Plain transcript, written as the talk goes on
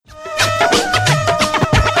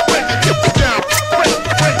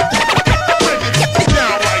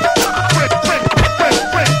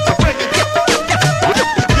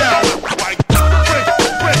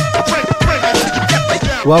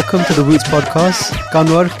Welcome to the Roots Podcast.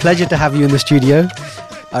 Kanwar, pleasure to have you in the studio.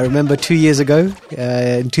 I remember 2 years ago,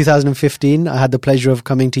 in 2015, I had the pleasure of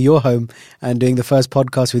coming to your home and doing the first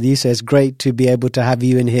podcast with you. So it's great to be able to have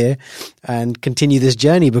you in here and continue this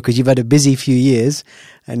journey because you've had a busy few years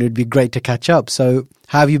and it would be great to catch up. So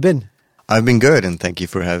how have you been? I've been good, and thank you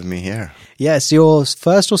for having me here. Yes, your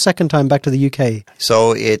first or second time back to the UK?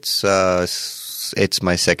 So it's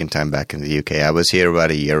my second time back in the UK. I was here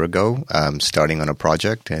about a year ago, starting on a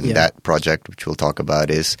project, and that project, which we'll talk about,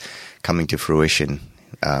 is coming to fruition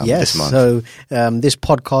this month. So this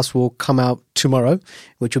podcast will come out tomorrow,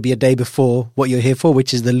 which will be a day before what you're here for,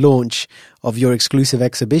 which is the launch of your exclusive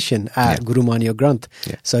exhibition at Guru Manya Granth.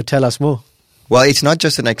 Yeah. So tell us more. Well, it's not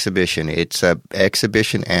just an exhibition. It's an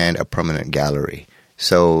exhibition and a permanent gallery.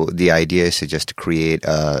 So the idea is to just create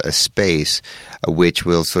a space which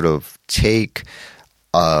will sort of take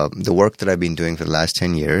the work that I've been doing for the last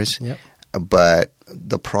 10 years, but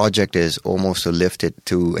the project is almost to lift it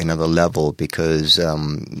to another level because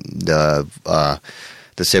the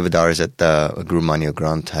Sevadars at the Guru Manya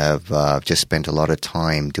Granth have just spent a lot of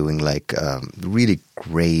time doing like really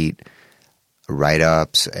great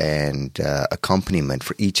write-ups and accompaniment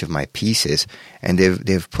for each of my pieces, and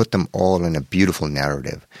they've put them all in a beautiful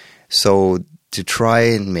narrative. So to try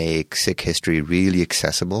and make Sikh history really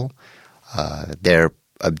accessible, their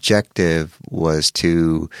objective was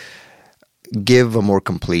to give a more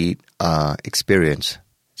complete experience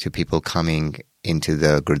to people coming into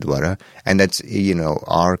the Gurdwara, and that's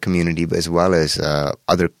our community as well as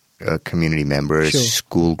other community members,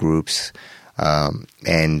 school groups.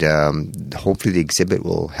 And hopefully the exhibit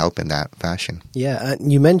will help in that fashion. Yeah,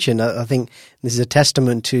 you mentioned, I think this is a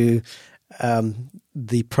testament to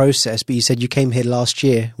the process, but you said you came here last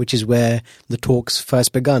year, which is where the talks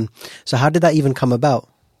first begun. So how did that even come about?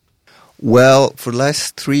 Well, for the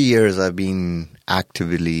last 3 years, I've been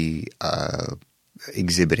actively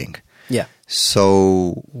exhibiting. Yeah.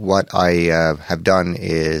 So what I have done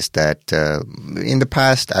is that in the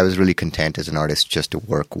past, I was really content as an artist just to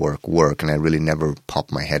work, and I really never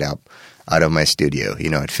popped my head up out of my studio.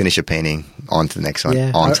 I'd finish a painting, on to the next one, on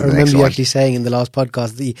to the next one. I remember you actually saying in the last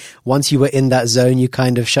podcast, once you were in that zone, you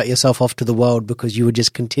kind of shut yourself off to the world because you would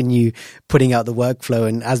just continue putting out the workflow,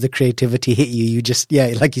 and as the creativity hit you, you just,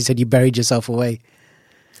 like you said, you buried yourself away.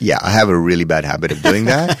 Yeah, I have a really bad habit of doing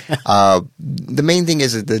that. The main thing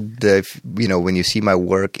is that when you see my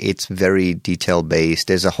work, it's very detail based.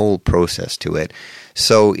 There's a whole process to it.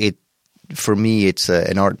 So for me, it's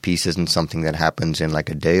an art piece isn't something that happens in like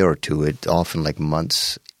a day or two. It's often like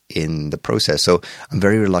months in the process. So I'm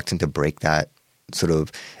very reluctant to break that sort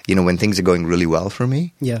of, when things are going really well for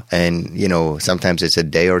me. Yeah. And, sometimes it's a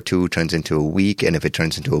day or two turns into a week. And if it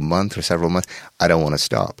turns into a month or several months, I don't want to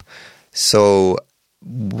stop. So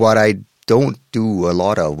what I don't do a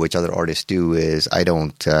lot of, which other artists do, is I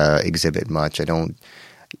don't exhibit much. I don't,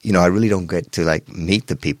 I really don't get to like meet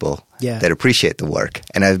the people that appreciate the work.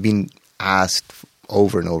 And I've been asked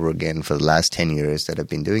over and over again for the last 10 years that I've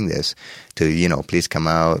been doing this to, please come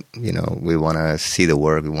out, we want to see the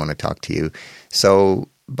work, we want to talk to you. So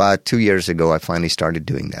about 2 years ago, I finally started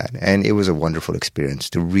doing that. And it was a wonderful experience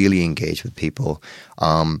to really engage with people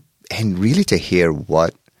and really to hear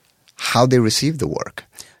how they received the work.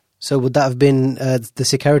 So would that have been the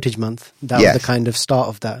Sikh Heritage Month? That was the kind of start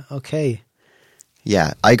of that. Okay.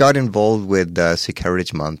 Yeah, I got involved with Sikh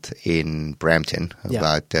Heritage Month in Brampton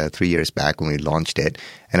about 3 years back when we launched it,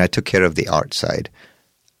 and I took care of the art side.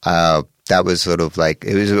 That was sort of like,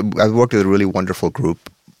 I worked with a really wonderful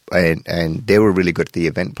group, and they were really good at the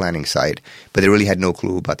event planning side, but they really had no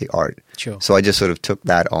clue about the art. Sure. So I just sort of took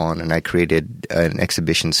that on, and I created an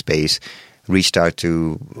exhibition space, reached out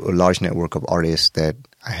to a large network of artists that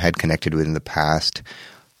I had connected with in the past,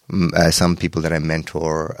 some people that I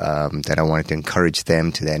mentor, that I wanted to encourage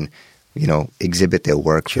them to then, exhibit their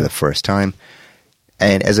work for the first time.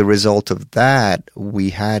 And as a result of that, we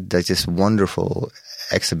had this wonderful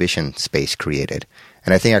exhibition space created.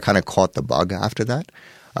 And I think I kind of caught the bug after that.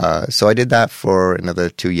 So I did that for another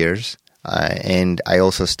 2 years. And I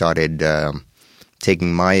also started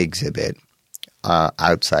taking my exhibit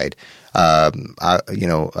outside,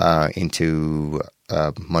 into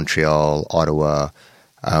Montreal, Ottawa.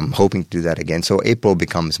 I'm hoping to do that again. So April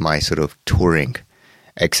becomes my sort of touring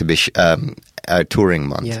exhibition, touring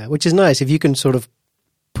month. Yeah, which is nice. If you can sort of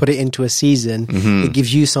put it into a season, it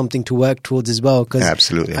gives you something to work towards as well. Because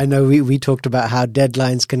absolutely, I know we talked about how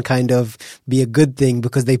deadlines can kind of be a good thing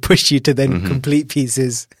because they push you to then complete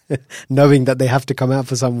pieces, knowing that they have to come out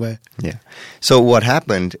for somewhere. Yeah. So what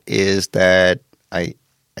happened is that I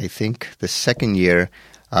think the second year,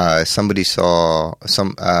 somebody from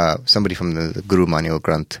the Guru Manyo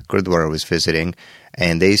Granth Gurdwara was visiting,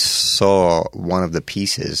 and they saw one of the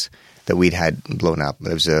pieces that we'd had blown up.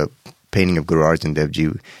 It was a painting of Guru Arjan Dev Ji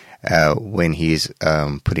when he's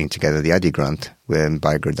putting together the Adi Granth, when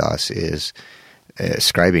Bhai Gurdas is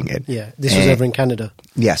scribing it. Yeah, this was over in Canada.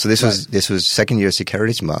 Yeah, so this was second year Sikh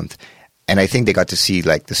Heritage Month, and I think they got to see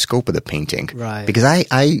like the scope of the painting. Right. Because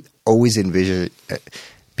I always envision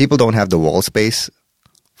people don't have the wall space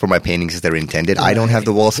for my paintings as they're intended. Right. I don't have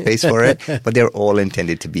the wall space for it, but they're all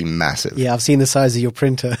intended to be massive. Yeah, I've seen the size of your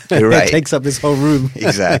printer. Right. It takes up this whole room.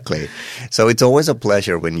 Exactly. So it's always a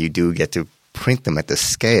pleasure when you do get to print them at the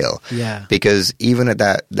scale. Yeah. Because even at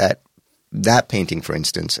that painting, for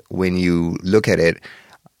instance, when you look at it,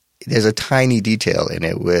 there's a tiny detail in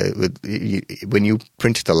it when you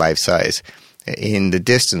print it to life size. In the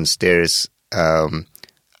distance, there's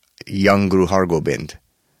young Guru Har Gobind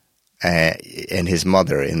and his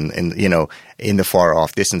mother in the far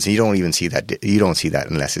off distance. You don't even see that. You don't see that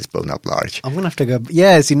unless it's blown up large. I'm gonna have to go.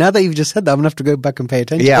 Yeah, see, now that you've just said that, I'm gonna have to go back and pay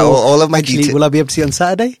attention. Yeah, all of my actually, will I be able to see it on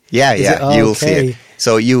Saturday? Yeah, you'll okay. see it.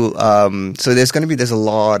 So there's a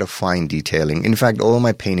lot of fine detailing. In fact, all of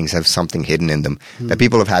my paintings have something hidden in them that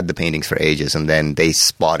people have had the paintings for ages, and then they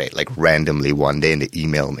spot it like randomly one day and they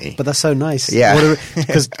email me. But that's so nice. Yeah,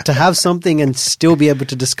 because to have something and still be able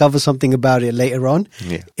to discover something about it later on,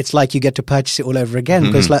 it's like you get to purchase it all over again.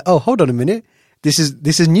 Because it's like, oh, hold on a minute. This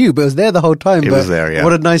is new, but it was there the whole time. It was there, yeah.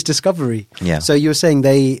 What a nice discovery. Yeah. So you were saying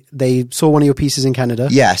they saw one of your pieces in Canada?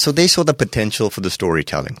 Yeah, so they saw the potential for the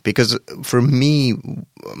storytelling. Because for me,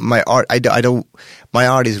 my art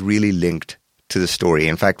is really linked to the story.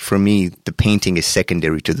 In fact, for me, the painting is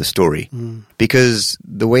secondary to the story. Because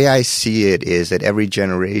the way I see it is that every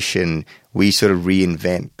generation, we sort of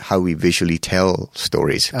reinvent how we visually tell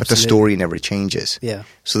stories. Absolutely. But the story never changes. Yeah.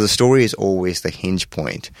 So the story is always the hinge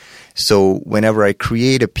point. So whenever I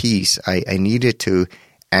create a piece, I need it to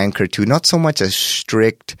anchor to not so much a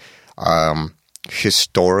strict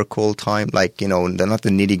historical time, like, not the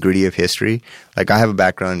nitty-gritty of history. Like, I have a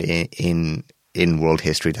background in world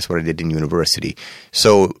history. That's what I did in university.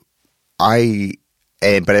 So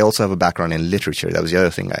but I also have a background in literature. That was the other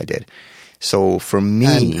thing I did. So for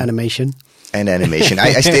me... And animation.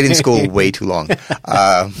 I stayed in school way too long,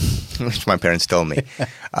 which my parents told me.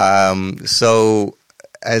 So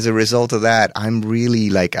as a result of that, I'm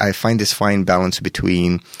really I find this fine balance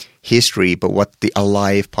between history, but what the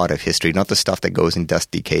alive part of history, not the stuff that goes in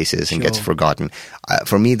dusty cases and gets forgotten.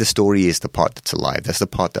 For me, the story is the part that's alive. That's the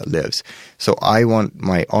part that lives. So I want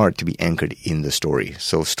my art to be anchored in the story.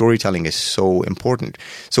 So storytelling is so important.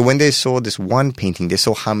 So when they saw this one painting, they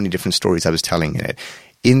saw how many different stories I was telling in it.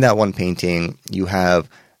 In that one painting, you have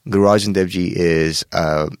Guru Arjan Dev Ji is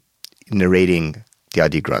narrating the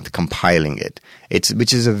Adi Granth, compiling it.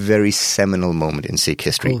 Which is a very seminal moment in Sikh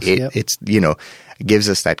history. Course, It's it gives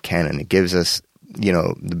us that canon. It gives us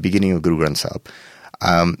the beginning of Guru Granth Sahib,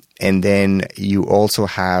 and then you also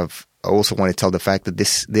want to tell the fact that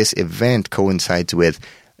this event coincides with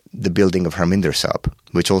the building of Harminder Sahib,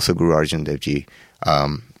 which also Guru Arjan Dev Ji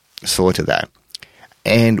saw to that.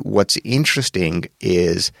 And what's interesting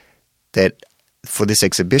is that for this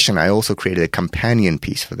exhibition, I also created a companion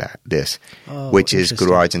piece for which is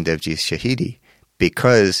Guru Arjan Dev Ji's Shahidi.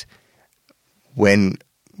 Because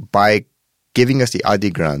by giving us the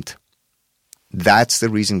Adi Granth, that's the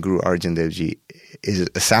reason Guru Arjan Dev Ji is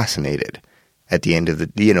assassinated at the end of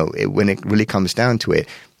when it really comes down to it.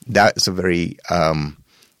 That's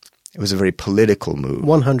it was a very political move.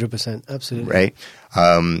 100%, absolutely. Right?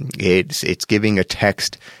 It's giving a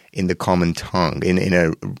text in the common tongue, and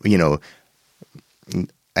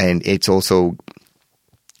it's also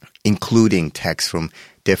including text from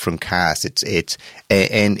different castes. And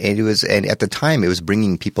at the time it was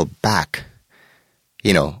bringing people back,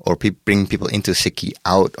 or bringing people into Sikhi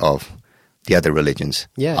out of the other religions,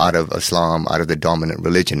 out of Islam, out of the dominant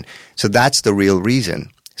religion. So that's the real reason.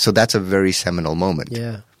 So that's a very seminal moment.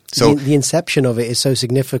 Yeah. So the inception of it is so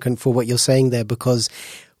significant for what you're saying there, because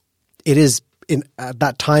it is at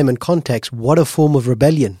that time and context, what a form of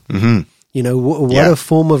rebellion. What a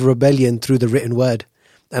form of rebellion through the written word.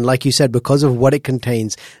 And like you said, because of what it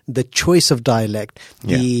contains, the choice of dialect,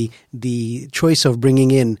 the choice of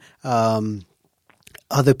bringing in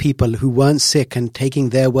other people who weren't Sikh and taking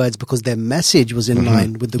their words because their message was in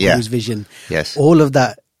line with the Guru's vision. Yes. All of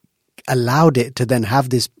that allowed it to then have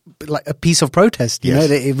this like a piece of protest, you Yes. know,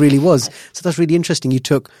 that it really was. So that's really interesting. You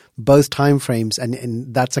took both time frames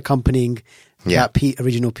and that's accompanying Yeah. that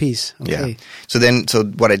original piece. Okay. Yeah. So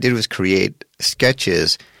what I did was create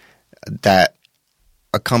sketches that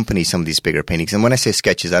accompany some of these bigger paintings. And when I say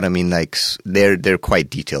sketches, I don't mean like they're quite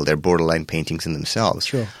detailed. They're borderline paintings in themselves.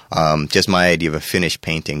 Sure. Just my idea of a finished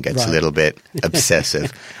painting gets Right. a little bit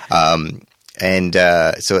obsessive. And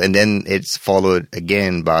then it's followed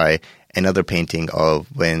again by another painting of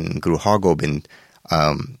when Guru Har Gobind,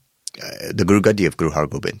 the Guru Gaddi of Guru Har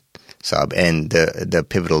Gobind Sahib, and the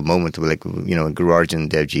pivotal moment where, like, you know, Guru Arjan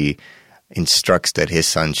Dev Ji instructs that his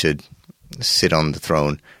son should sit on the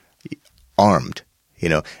throne armed, you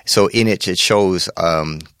know. So in it shows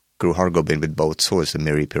Guru Har Gobind with both swords, the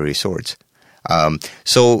Miri Piri swords.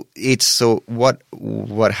 So this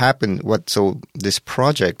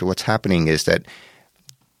project, what's happening is that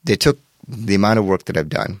they took the amount of work that I've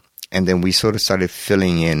done, and then we sort of started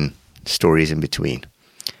filling in stories in between,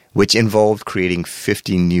 which involved creating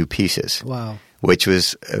 50 new pieces. Wow. Which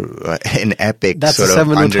was an epic That's sort a of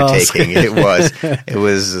seminal task. undertaking. It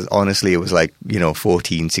was honestly, it was like, you know,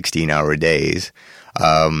 14, 16-hour days.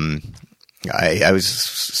 I was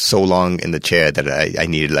so long in the chair that I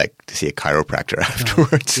needed like to see a chiropractor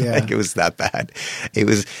afterwards. Yeah. Like, it was that bad.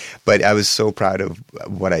 But I was so proud of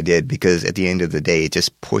what I did, because at the end of the day, it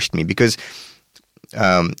just pushed me, because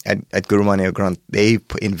at Guru Mania Granth, they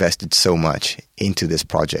invested so much into this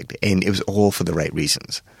project, and it was all for the right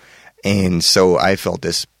reasons. And so I felt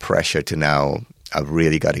this pressure to now, I've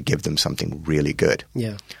really got to give them something really good.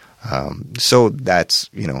 Yeah. So that's,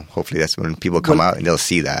 you know, hopefully that's when people come out and they'll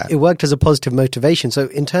see that. It worked as a positive motivation. So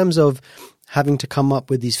in terms of having to come up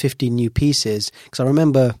with these 50 new pieces, because I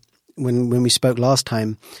remember when we spoke last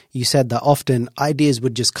time, you said that often ideas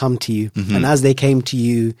would just come to you. Mm-hmm. And as they came to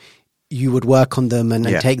you, you would work on them and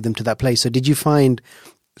Yeah. take them to that place. So did you find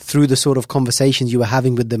through the sort of conversations you were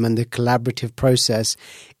having with them and the collaborative process,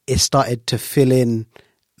 it started to fill in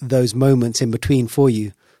those moments in between for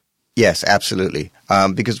you? Yes, absolutely.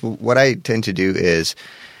 Because what I tend to do is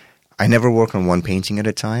I never work on one painting at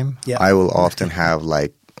a time. Yeah. I will often have,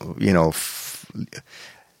 like, you know,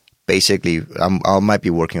 basically I might be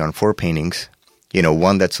working on 4 paintings, you know,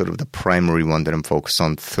 one that's sort of the primary one that I'm focused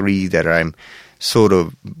on, 3 that I'm sort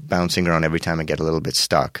of bouncing around every time I get a little bit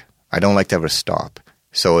stuck. I don't like to ever stop.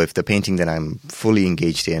 So if the painting that I'm fully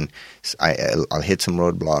engaged in, I'll hit some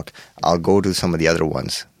roadblock, I'll go to some of the other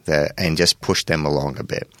ones and just push them along a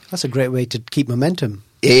bit. That's a great way to keep momentum.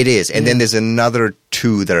 It is. And then there's another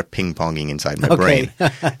 2 that are ping-ponging inside my brain.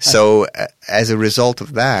 So as a result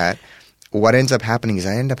of that, what ends up happening is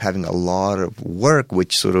I end up having a lot of work,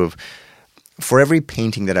 which sort of, for every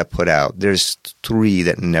painting that I put out, there's 3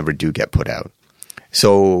 that never do get put out.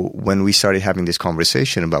 So when we started having this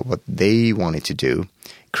conversation about what they wanted to do,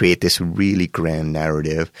 create this really grand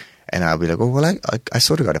narrative, and I'll be like, oh, well, I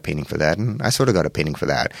sort of got a painting for that, and I sort of got a painting for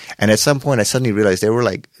that. And at some point, I suddenly realized they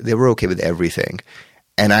were okay with everything.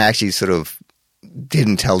 And I actually sort of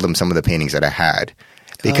didn't tell them some of the paintings that I had,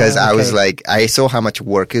 because I was like, I saw how much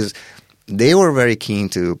work is. They were very keen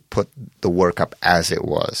to put the work up as it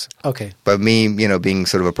was. Okay. But me, you know, being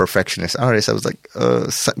sort of a perfectionist artist, I was like,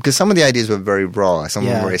 because some of the ideas were very raw. Some of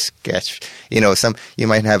them were very sketch. You know, you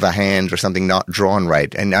might have a hand or something not drawn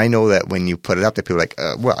right. And I know that when you put it up there, people are like,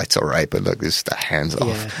 well, it's all right, but look, the hand's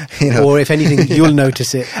off. You know? Or if anything, you'll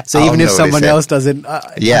notice it. So I'll even if someone notice it. else doesn't,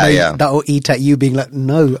 that will eat at you being like,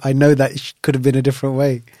 no, I know that could have been a different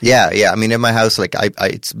way. Yeah. I mean, in my house, like,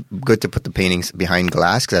 it's good to put the paintings behind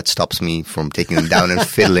glass, because that stops me from taking them down and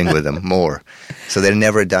fiddling with them more. So they're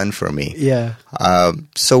never done for me. Yeah.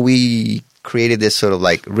 So we created this sort of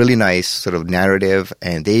like really nice sort of narrative,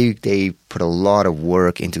 and they put a lot of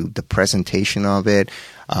work into the presentation of it,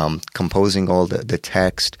 composing all the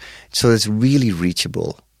text. So it's really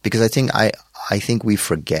reachable, because I think we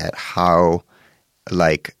forget how,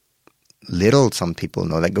 like, little some people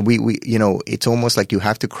know. Like we you know, it's almost like you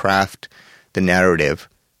have to craft the narrative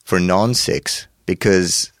for non-Sikhs,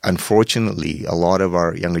 because unfortunately a lot of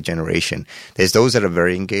our younger generation, there's those that are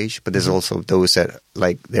very engaged, but there's also those that,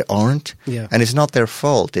 like, they aren't. Yeah. And it's not their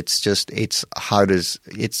fault.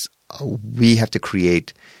 We have to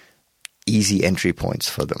create easy entry points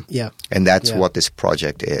for them. Yeah. And that's what this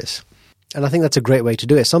project is. And I think that's a great way to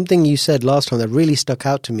do it. Something you said last time that really stuck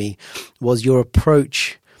out to me was your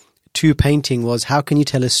approach to painting was, how can you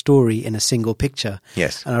tell a story in a single picture?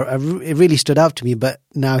 Yes. And it really stood out to me. But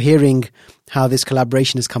now hearing how this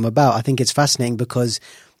collaboration has come about, I think it's fascinating, because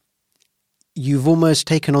you've almost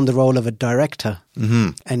taken on the role of a director,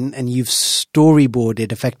 and you've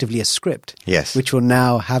storyboarded effectively a script, Yes. which will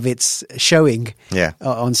now have its showing Yeah.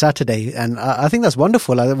 on Saturday. And I think that's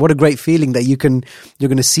wonderful. What a great feeling that you're going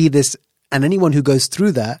to see this, and anyone who goes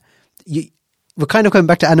through that, we're kind of going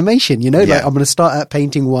back to animation, you know, Yeah. like I'm going to start at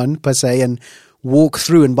painting one per se and walk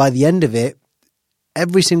through, and by the end of it,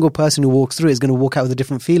 every single person who walks through it is going to walk out with a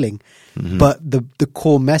different feeling. But the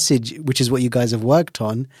core message, which is what you guys have worked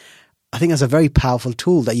on, I think that's a very powerful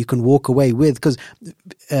tool that you can walk away with, because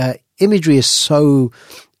imagery is so,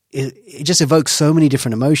 it just evokes so many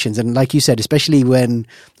different emotions. And like you said, especially when,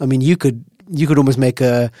 I mean, you could almost make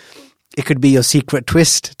it could be your secret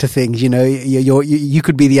twist to things, you know, you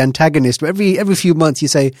could be the antagonist. But every few months you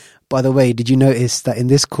say, by the way, did you notice that in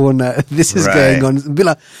this corner, this is going on? And be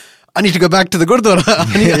like, I need to go back to the Gurdwara.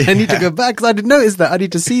 I need to go back because I didn't notice that. I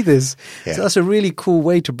need to see this. Yeah. So that's a really cool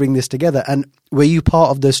way to bring this together. And were you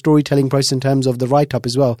part of the storytelling process in terms of the write-up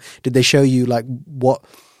as well? Did they show you like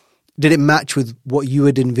did it match with what you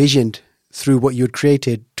had envisioned through what you had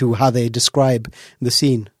created to how they describe the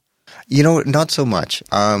scene? You know, not so much.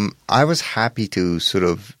 I was happy to sort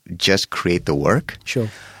of just create the work. Sure.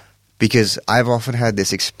 Because I've often had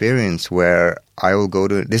this experience where I will go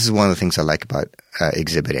to, this is one of the things I like about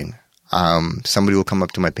exhibiting. Somebody will come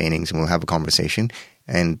up to my paintings and we'll have a conversation,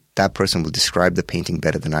 and that person will describe the painting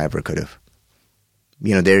better than I ever could have.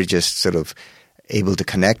 You know, they're just sort of able to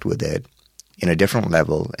connect with it in a different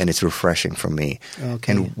level, and it's refreshing for me.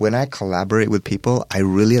 Okay. And when I collaborate with people, I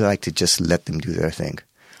really like to just let them do their thing.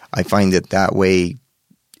 I find that way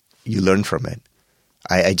you learn from it.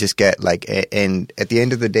 I just get like, and at the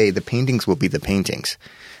end of the day, the paintings will be the paintings.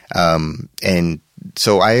 And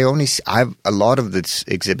so a lot of this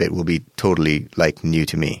exhibit will be totally like new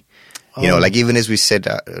to me. You know, like even as we said,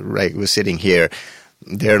 we're sitting here,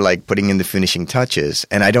 they're like putting in the finishing touches,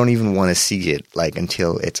 and I don't even want to see it like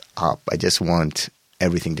until it's up. I just want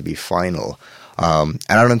everything to be final. And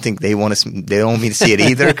I don't think they want me to see it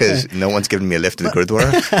either, because no one's given me a lift to the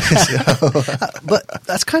Gurdwara. But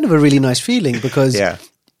that's kind of a really nice feeling, because Yeah.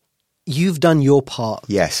 you've done your part.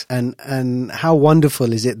 Yes. And how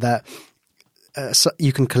wonderful is it that so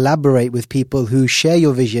you can collaborate with people who share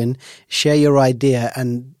your vision, share your idea,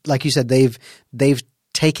 and like you said, they've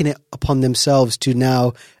taken it upon themselves to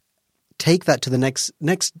now take that to the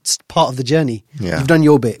next part of the journey. Yeah. You've done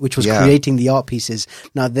your bit, which was Yeah. creating the art pieces.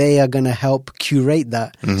 Now they are going to help curate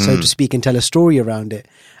that, so to speak, and tell a story around it.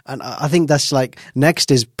 And I think that's like,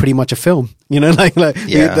 next is pretty much a film, you know,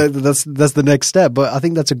 Yeah. that's the next step. But I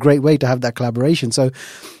think that's a great way to have that collaboration. So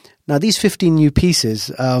now these 15 new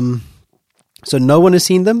pieces, so no one has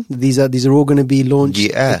seen them. These are all going to be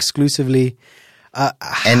launched exclusively.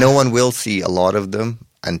 And no one will see a lot of them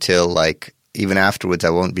until like, even afterwards, I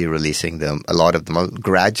won't be releasing them. A lot of them, I'll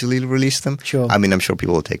gradually release them. Sure. I mean, I'm sure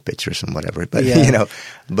people will take pictures and whatever, but Yeah. you know,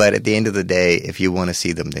 but at the end of the day, if you want to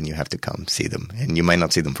see them, then you have to come see them, and you might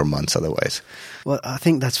not see them for months otherwise. Well, I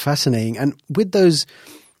think that's fascinating. And with those,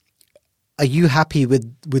 are you happy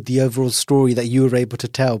with the overall story that you were able to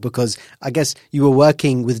tell? Because I guess you were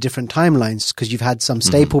working with different timelines, because you've had some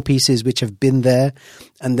staple pieces which have been there,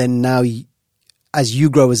 and then now as you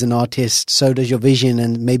grow as an artist, so does your vision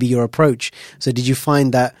and maybe your approach. So did you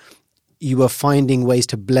find that you were finding ways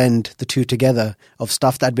to blend the two together, of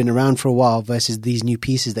stuff that had been around for a while versus these new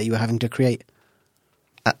pieces that you were having to create?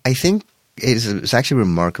 I think it's actually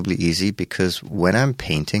remarkably easy, because when I'm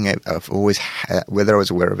painting, I've always had, whether I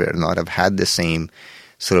was aware of it or not, I've had the same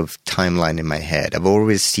sort of timeline in my head. I've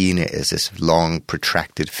always seen it as this long,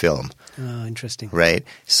 protracted film. Oh, interesting. Right?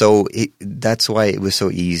 So that's why it was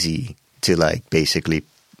so easy to like basically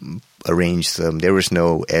arrange them. There was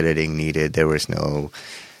no editing needed. There was no.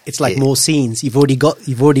 It's like more scenes. You've already got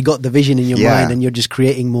the vision in your mind, and you're just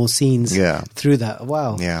creating more scenes through that.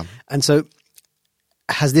 Wow. Yeah. And so,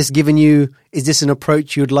 has this given you? Is this an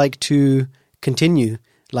approach you'd like to continue,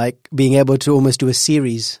 like being able to almost do a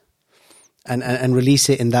series, and release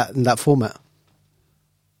it in that format?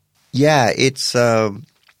 Yeah, it's.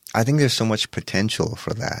 I think there's so much potential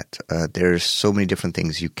for that. There's so many different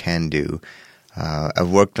things you can do.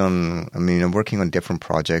 I'm working on different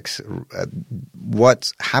projects.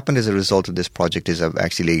 What's happened as a result of this project is I've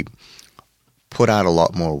actually put out a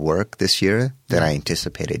lot more work this year than I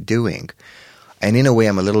anticipated doing. And in a way,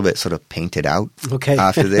 I'm a little bit sort of painted out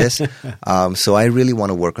after this. So I really want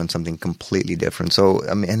to work on something completely different. So,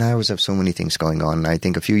 and I always have so many things going on. I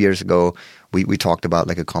think a few years ago, we talked about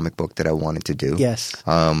like a comic book that I wanted to do. Yes.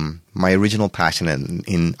 My original passion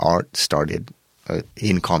in art started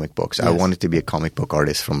in comic books. Yes. I wanted to be a comic book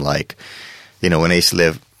artist from like, you know, when I used to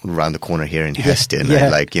live around the corner here in Heston. Yeah.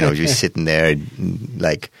 And like, you know, just sitting there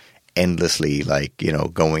like endlessly, like,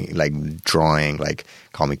 going, like, drawing, like,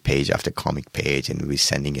 comic page after comic page, and we're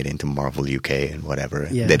sending it into Marvel UK and whatever.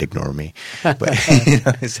 Yeah. They'd ignore me. But,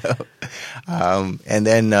 and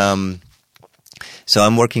then, so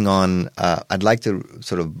I'm working on, I'd like to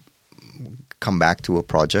sort of come back to a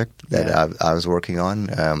project that I was working on.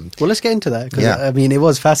 Well, let's get into that, because I mean, it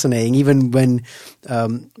was fascinating. Even when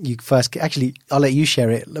you first, actually, I'll let you share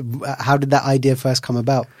it. How did that idea first come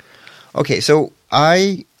about? Okay, so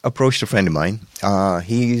I approached a friend of mine.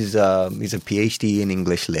 He's a PhD in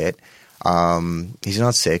English Lit. He's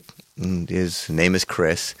not sick. His name is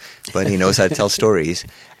Chris, but he knows how to tell stories.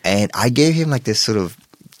 And I gave him like this sort of,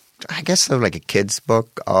 I guess, sort of like a kid's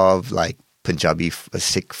book of like Punjabi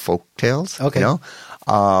Sikh folk tales, okay.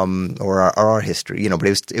 Or our history,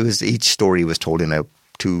 but it was each story was told in a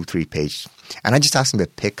 2-3 page, and I just asked him to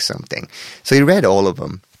pick something. So he read all of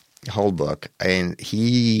them, the whole book, and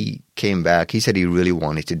he came back. He said he really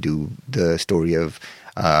wanted to do the story of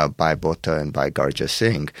Bhai Bhota and Bhai Garja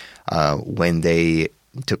Singh when they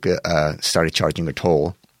started charging a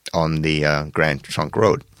toll on the Grand Trunk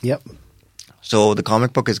Road. Yep. So the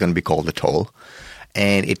comic book is going to be called The Toll,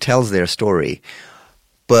 and it tells their story.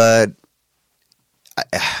 But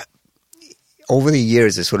over the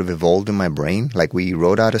years, it sort of evolved in my brain. Like, we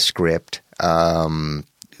wrote out a script.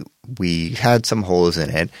 We had some holes in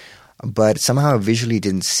it, but somehow I visually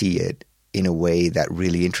didn't see it in a way that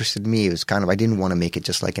really interested me. It was kind of, I didn't want to make it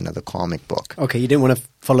just like another comic book. Okay, you didn't want to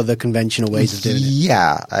follow the conventional ways of doing it.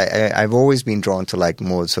 Yeah, I've always been drawn to like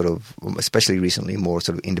more sort of, especially recently, more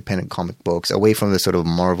sort of independent comic books, away from the sort of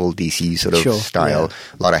Marvel, DC sort of style.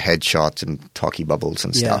 Yeah. A lot of headshots and talkie bubbles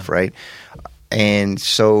and stuff, right? And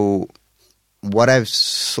so what I've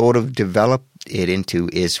sort of developed it into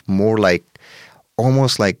is more like,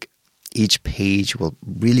 almost like each page will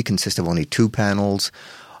really consist of only 2 panels,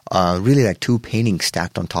 really like 2 paintings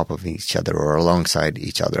stacked on top of each other or alongside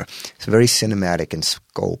each other. It's very cinematic in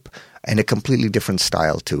scope and a completely different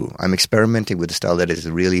style too. I'm experimenting with a style that is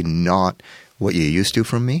really not what you're used to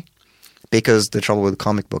from me, because the trouble with the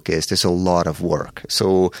comic book is there's a lot of work.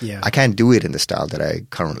 So I can't do it in the style that I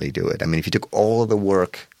currently do it. I mean, if you took all of the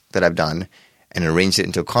work that I've done and arranged it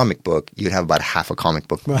into a comic book, you'd have about half a comic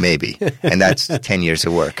book, maybe. And that's 10 years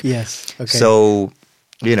of work. Yes. Okay. So,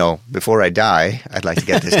 before I die, I'd like to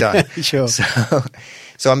get this done. Sure.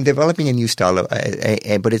 So I'm developing a new style,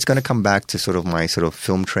 but it's going to come back to sort of my sort of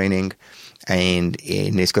film training, and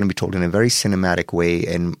it's going to be told in a very cinematic way,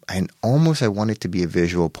 and almost I want it to be a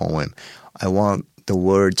visual poem. I want the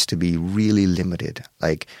words to be really limited.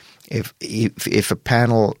 Like, if a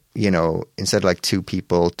panel, instead of like 2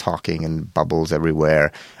 people talking and bubbles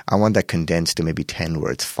everywhere, I want that condensed to maybe 10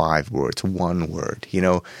 words, 5 words, 1 word,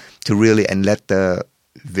 to really, and let the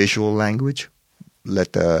visual language,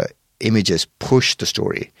 let the images push the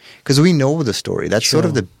story. Because we know the story. That's sort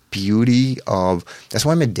of the beauty of, that's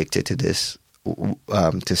why I'm addicted to this,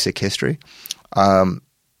 to Sikh history.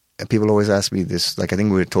 People always ask me this, like I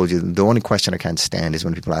think we told you, the only question I can't stand is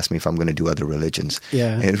when people ask me if I'm going to do other religions.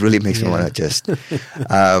 Yeah. And it really makes me want to just,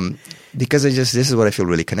 because this is what I feel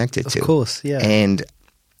really connected to. Of course, yeah. And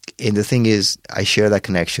the thing is, I share that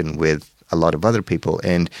connection with a lot of other people,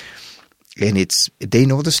 and they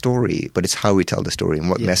know the story, but it's how we tell the story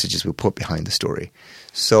and what messages we put behind the story.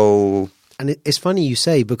 So, and it's funny you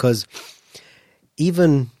say, because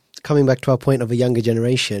even coming back to our point of a younger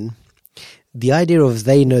generation, the idea of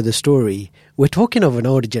they know the story, we're talking of an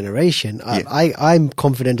older generation. I'm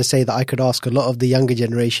confident to say that I could ask a lot of the younger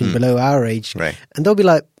generation below our age, right, and they'll be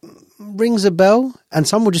like, rings a bell, and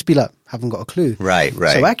some will just be like, haven't got a clue. Right.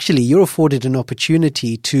 So actually, you're afforded an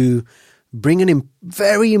opportunity to bring in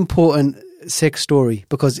very important Sikh story,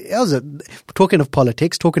 because talking of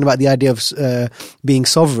politics, talking about the idea of being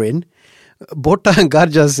sovereign, Bhota and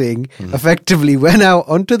Garja Singh effectively went out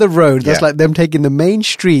onto the road. That's like them taking the main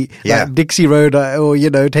street, like Dixie Road, or,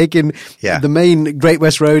 taking the main Great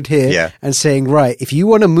West Road here and saying, right, if you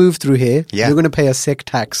want to move through here, you're going to pay a Sikh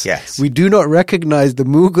tax. Yes. We do not recognize the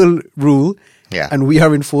Mughal rule, and we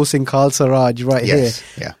are enforcing Khalsa Raj here.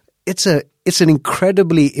 Yeah. It's an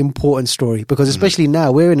incredibly important story, because especially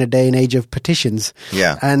now we're in a day and age of petitions,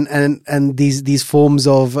 and these forms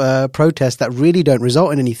of protest that really don't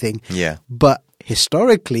result in anything. Yeah. But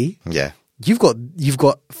historically, you've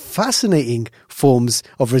got fascinating forms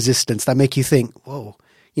of resistance that make you think, whoa,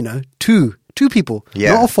 two people,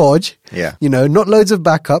 not a forge, not loads of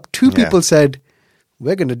backup. 2 people said,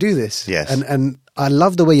 we're going to do this. Yes. And I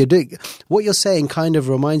love the way you're doing it. What you're saying kind of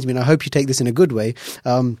reminds me, and I hope you take this in a good way,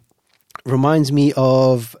 reminds me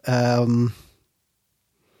of have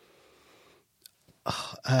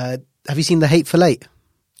you seen The Hateful Eight?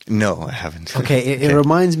 No, I haven't. Okay, it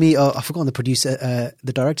reminds me of, I've forgotten the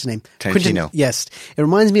director's name. Tarantino. Yes. It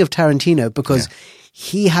reminds me of Tarantino because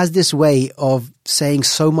he has this way of saying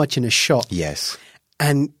so much in a shot. Yes.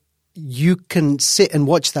 And you can sit and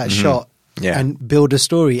watch that shot Yeah. and build a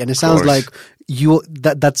story. And it sounds like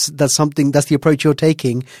that's the approach you're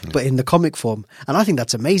taking, but in the comic form. And I think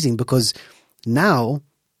that's amazing because now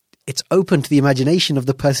it's open to the imagination of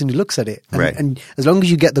the person who looks at it. And, Right. and as long as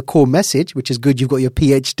you get the core message, which is good, you've got your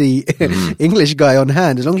PhD English guy on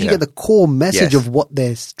hand. As long as you get the core message of what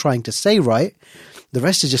they're trying to say right, the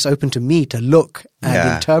rest is just open to me to look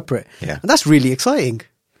and interpret. Yeah. And that's really exciting.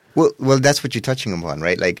 Well, that's what you're touching upon,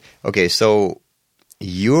 right? Like, okay, so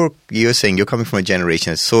you're saying you're coming from a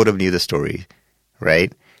generation that sort of knew the story,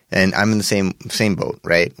 right? And I'm in the same boat,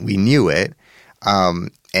 right? We knew it.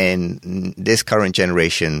 And this current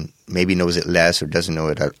generation maybe knows it less or doesn't know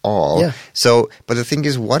it at all. Yeah. So, but the thing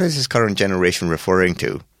is, what is this current generation referring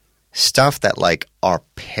to? Stuff that like our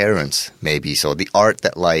parents maybe saw, the art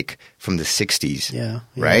that like from the 60s,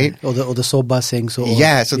 right? Or the soba sing sort of.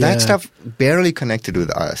 Yeah, so that stuff barely connected with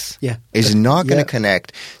us. Yeah. Is not going to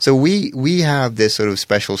connect. So we have this sort of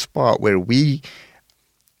special spot where we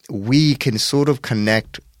can sort of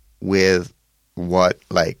connect with what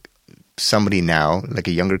like somebody now, like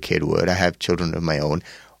a younger kid would. I have children of my own,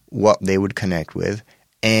 what they would connect with.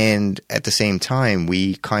 And at the same time,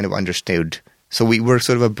 we kind of understood. So we were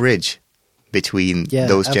sort of a bridge between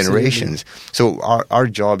those generations. So our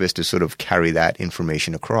job is to sort of carry that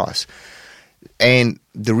information across. And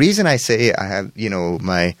the reason I say I have,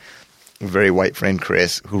 my very white friend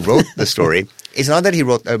Chris, who wrote the story, it's not that he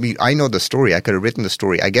wrote, I mean, I know the story. I could have written the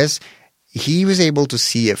story. I guess he was able to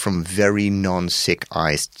see it from very non-sick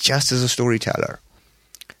eyes, just as a storyteller.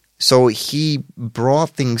 So he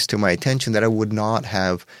brought things to my attention that I would not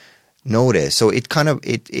have noticed. So it kind of,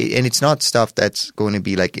 and it's not stuff that's going to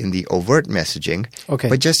be like in the overt messaging,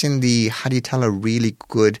 but just in the, how do you tell a really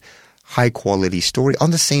good, high quality story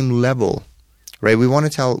on the same level, right? We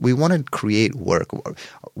want to create work.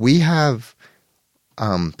 We have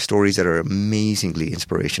stories that are amazingly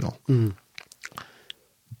inspirational. Mm.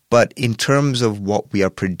 But in terms of what we are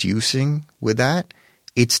producing with that,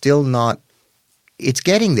 it's still not, it's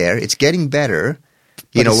getting there. It's getting better.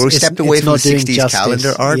 We're stepped away from the 60s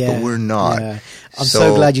calendar art, but we're not. Yeah. I'm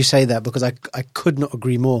so glad you say that because I could not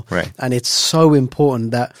agree more. Right. And it's so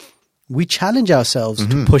important that we challenge ourselves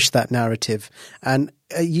to push that narrative. And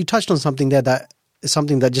you touched on something there that is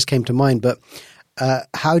something that just came to mind. But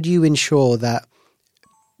how do you ensure that,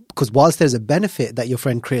 because whilst there's a benefit that your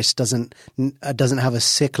friend Chris doesn't have a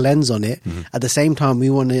sick lens on it, at the same time we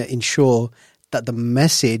want to ensure that the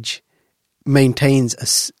message maintains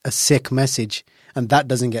a sick message and that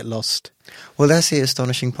doesn't get lost. Well, that's the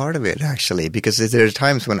astonishing part of it, actually, because there are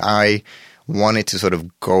times when I wanted to sort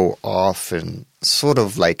of go off and sort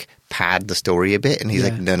of like pad the story a bit, and he's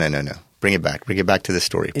like, no. Bring it back to the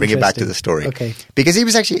story. Bring it back to the story. Okay. Because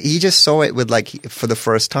he just saw it with for the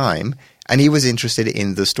first time, and he was interested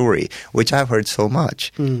in the story, which I've heard so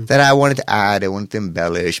much that I wanted to add, I wanted to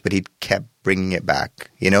embellish, but he kept bringing it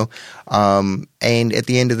back, And at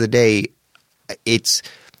the end of the day, it's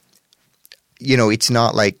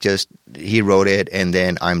not like just he wrote it and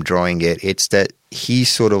then I'm drawing it. It's that he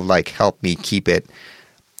sort of like helped me keep it,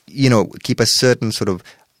 keep a certain sort of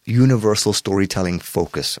universal storytelling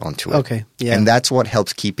focus onto it. Okay, yeah. And that's what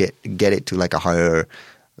helps get it to like a higher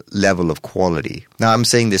level of quality. Now, I'm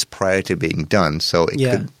saying this prior to being done, so it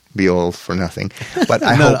could be all for nothing. But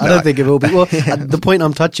I hope not. I don't think it will be. Well, the point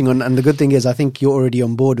I'm touching on, and the good thing is I think you're already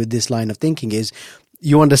on board with this line of thinking, is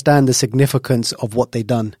you understand the significance of what they've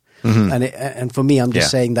done. Mm-hmm. And for me, I'm just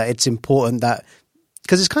saying that it's important that,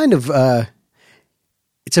 because it's kind of,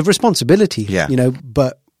 it's a responsibility,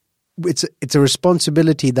 but it's a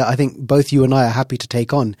responsibility that I think both you and I are happy to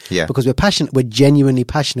take on because we're genuinely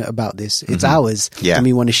passionate about this. It's ours and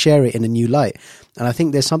we want to share it in a new light. And I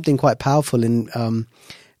think there's something quite powerful in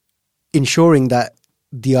ensuring that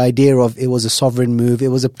the idea of it was a sovereign move, it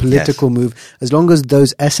was a political move, as long as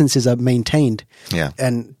those essences are maintained. Yeah.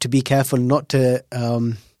 And to be careful not to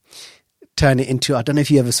turn it into, I don't know if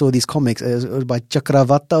you ever saw these comics, it was by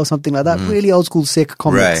Chakravarta or something like that, really old school sick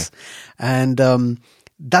comics. Right. And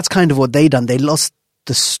that's kind of what they done. They lost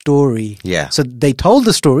the story. Yeah. So they told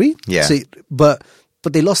the story. Yeah. So, but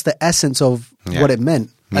they lost the essence of what it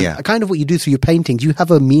meant. And kind of what you do through your paintings, you have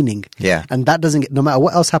a meaning. Yeah. And that doesn't get, no matter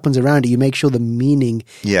what else happens around it, you make sure the meaning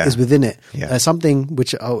is within it. Yeah. Something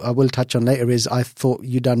which I will touch on later is I thought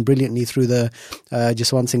you done brilliantly through the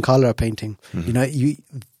Jaswant Singh Kalra painting.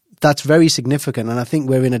 Mm-hmm. That's very significant. And I think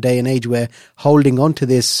we're in a day and age where holding on to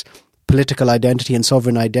this political identity and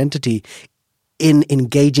sovereign identity in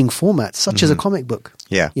engaging formats, such as a comic book.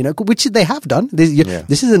 Yeah. You know, which they have done.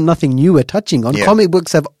 This isn't nothing new we're touching on. Yeah. Comic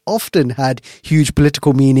books have often had huge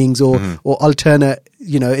political meanings or alternate,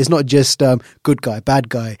 you know, it's not just good guy, bad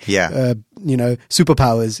guy, you know,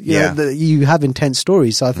 superpowers. You know, you have intense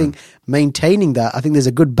stories. So I think maintaining that, I think there's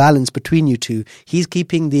a good balance between you two. He's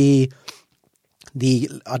keeping the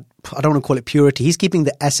I don't want to call it purity. He's keeping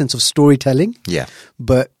the essence of storytelling. Yeah.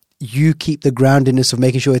 But you keep the groundedness of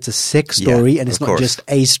making sure it's a sick story and it's not just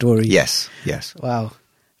a story. Yes. Wow.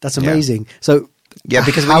 That's amazing. So yeah,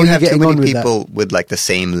 because when you have too many people with like the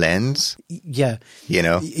same lens, you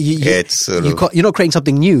know, it's sort of... You're not creating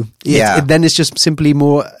something new. Then it's just simply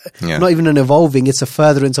more, not even an evolving, it's a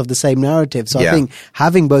furtherance of the same narrative. So I think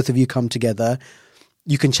having both of you come together,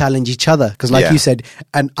 you can challenge each other. Because like you said,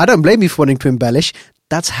 and I don't blame you for wanting to embellish,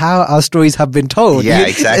 that's how our stories have been told. Yeah,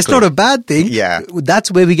 exactly. It's not a bad thing. Yeah.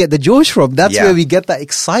 That's where we get the josh from. That's where we get that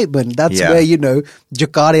excitement. That's where, you know,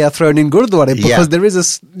 Jakaria are thrown in Gurdwara because there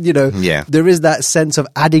is there is that sense of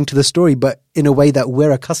adding to the story, but in a way that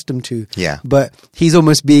we're accustomed to. Yeah. But he's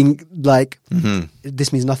almost being like,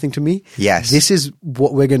 this means nothing to me. Yes. This is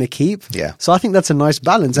what we're going to keep. Yeah. So I think that's a nice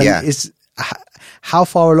balance. And it's, how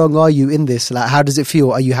far along are you in this? Like, how does it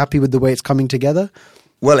feel? Are you happy with the way it's coming together?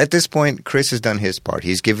 Well, at this point, Chris has done his part.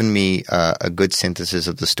 He's given me a good synthesis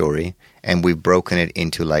of the story, and we've broken it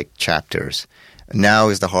into like chapters. Now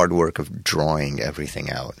is the hard work of drawing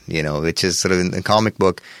everything out, you know, which is sort of in the comic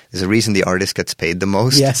book. There's a reason the artist gets paid the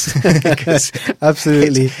most. Yes,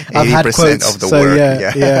 absolutely. I've had quotes of the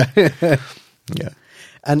work. Yeah.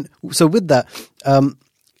 And so with that,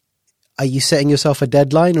 are you setting yourself a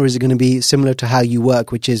deadline, or is it going to be similar to how you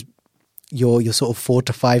work, which is your sort of 4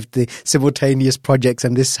 to 5 simultaneous projects,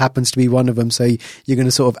 and this happens to be one of them? So you're going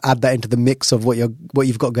to sort of add that into the mix of what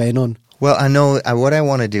you've got going on. Well, I know what I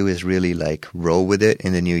want to do is really like roll with it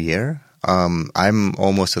in the new year. I'm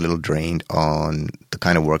almost a little drained on the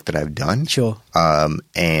kind of work that I've done. Sure.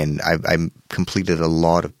 And I've completed a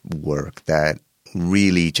lot of work that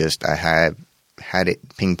really just I have had it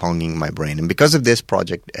ping-ponging in my brain. And because of this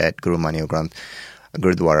project at Guru Mani Granth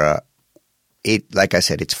Gurdwara, like I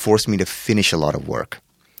said, it's forced me to finish a lot of work,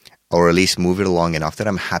 or at least move it along enough that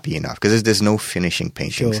I'm happy enough. Because there's no finishing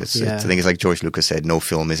paintings. Sure, I think it's like George Lucas said, no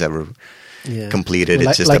film is ever completed. Well,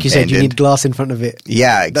 it's just like abandoned. You said, you need glass in front of it.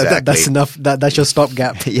 Yeah, exactly. That's enough. That's your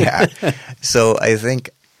stopgap. Yeah. So I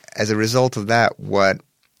think as a result of that, what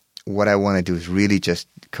I want to do is really just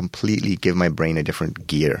completely give my brain a different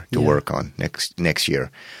gear to work on next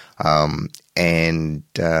year. So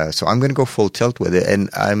I'm going to go full tilt with it, and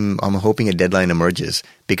I'm hoping a deadline emerges,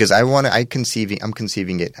 because I'm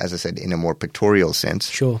conceiving it, as I said, in a more pictorial sense.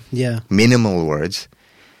 Sure. Yeah. Minimal words.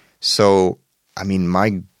 So, I mean,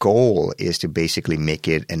 my goal is to basically make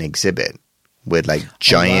it an exhibit with like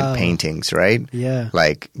giant paintings, right? Yeah.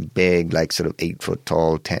 Like big, like sort of 8 foot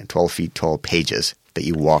tall, 12 feet tall pages that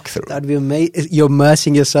you walk through. That'd be amazing. You're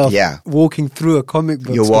immersing yourself, walking through a comic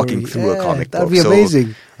book. You're walking through a comic book. That'd be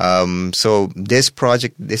amazing. So this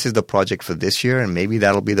is the project for this year, and maybe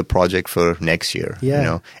that'll be the project for next year. Yeah. You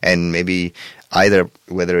know, and maybe either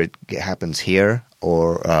whether it happens here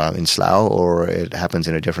or in Slough, or it happens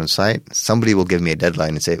in a different site, somebody will give me a deadline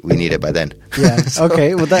and say, we need it by then. Yeah.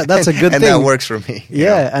 Okay. Well, that's a good thing. And that works for me.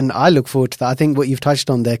 Yeah. And I look forward to that. I think what you've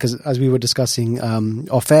touched on there, because as we were discussing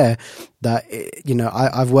off air, that, you know,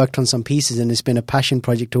 I've worked on some pieces, and it's been a passion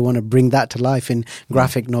project to want to bring that to life in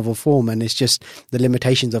graphic novel form. And it's just the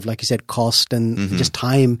limitations of, like you said, cost and just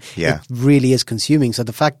time. Yeah. It really is consuming. So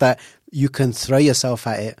the fact that you can throw yourself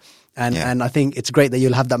at it, and I think it's great that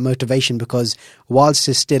you'll have that motivation, because whilst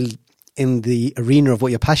it's still in the arena of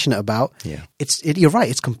what you're passionate about, you're right,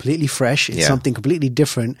 it's completely fresh, it's something completely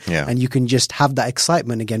different, and you can just have that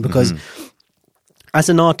excitement again. Because as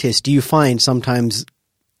an artist, do you find sometimes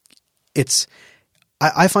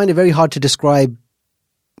I find it very hard to describe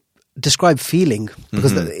feeling,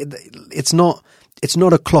 because it's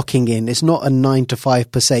not a clocking in. It's not a 9 to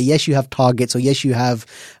 5 per se. Yes, you have targets, or yes, you have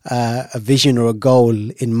a vision or a goal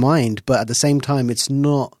in mind. But at the same time, it's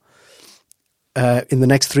not in the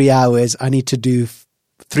next 3 hours, I need to do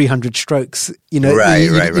 300 strokes. You know,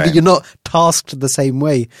 right. You're not tasked the same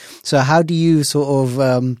way. So how do you sort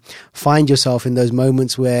of find yourself in those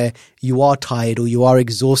moments where you are tired or you are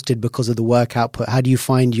exhausted because of the work output? How do you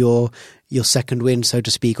find your second wind, so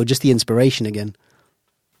to speak, or just the inspiration again?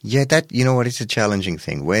 Yeah, you know what, it's a challenging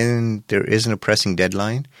thing. When there isn't a pressing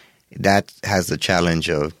deadline, that has the challenge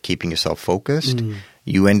of keeping yourself focused.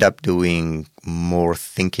 You end up doing more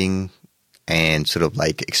thinking and sort of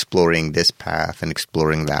like exploring this path and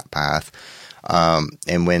exploring that path.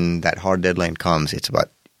 And when that hard deadline comes, it's about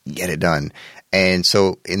get it done. And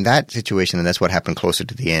so in that situation, and that's what happened closer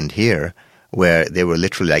to the end here, where they were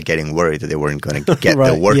literally like getting worried that they weren't going to get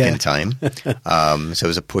Right, the work yeah. in time. So it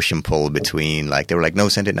was a push and pull between, like, they were like, no,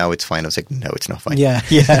 send it now, it's fine. I was like, no, it's not fine. Yeah,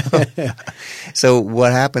 yeah. So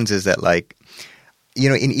what happens is that, like, you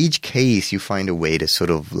know, in each case, you find a way to sort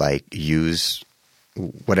of like use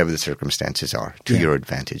whatever the circumstances are to Yeah. your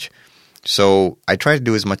advantage. So I try to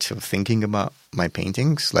do as much of thinking about my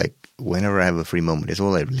paintings, like whenever I have a free moment. It's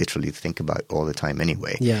all I literally think about all the time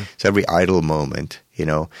anyway. Yeah. So every idle moment, you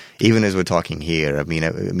know, even as we're talking here, I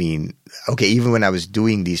mean, okay, even when I was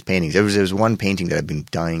doing these paintings, there was one painting that I've been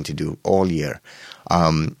dying to do all year.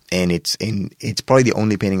 And it's probably the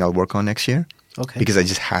only painting I'll work on next year. Okay. Because I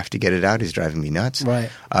just have to get it out. It's driving me nuts. Right.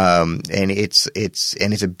 And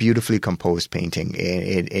it's a beautifully composed painting.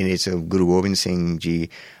 And it's a Guru Gobind Singh Ji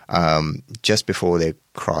just before they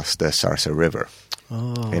crossed the Sarsa River.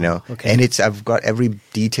 Oh, You know, okay. and I've got every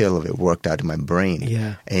detail of it worked out in my brain.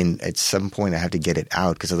 Yeah. And at some point I have to get it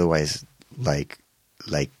out because otherwise, like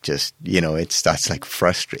just, you know, it starts like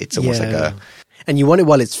frustrate. It's almost like a. And you want it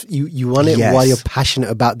while it's you want it Yes. while you're passionate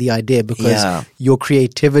about the idea, because Yeah. your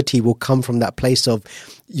creativity will come from that place of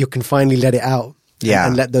you can finally let it out. Yeah.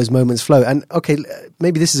 And let those moments flow. And okay,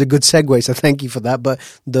 maybe this is a good segue, so thank you for that. But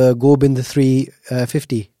the Gobind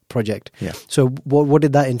 350 project. Yeah. So what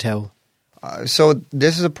did that entail? So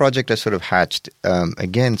this is a project that sort of hatched.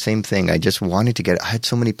 Again, same thing. I just wanted to I had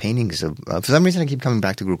so many paintings of. For some reason, I keep coming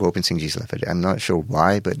back to Guru Gobind Singh Ji's life. I'm not sure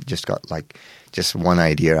why, but just got like just one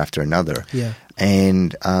idea after another. Yeah.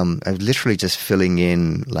 And I was literally just filling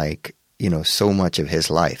in, like, you know, so much of his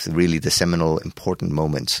life. Really, the seminal, important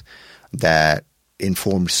moments that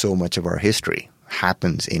informed so much of our history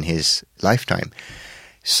happens in his lifetime.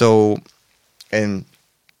 So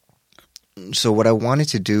what I wanted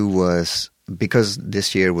to do was, because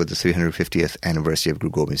this year was the 350th anniversary of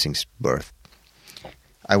Guru Gobind Singh's birth,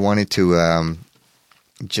 I wanted to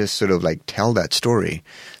just sort of like tell that story.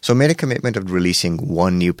 So I made a commitment of releasing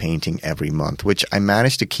one new painting every month, which I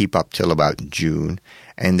managed to keep up till about June.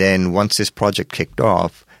 And then once this project kicked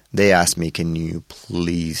off, they asked me, can you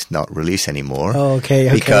please not release anymore? Oh,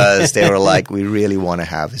 okay. Because they were like, we really want to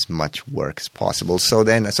have as much work as possible. So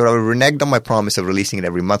then I sort of reneged on my promise of releasing it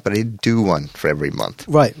every month, but I did do one for every month.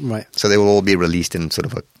 Right. So they will all be released in sort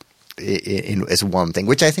of as one thing,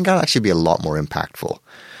 which I think will actually be a lot more impactful.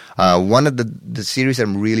 One of the series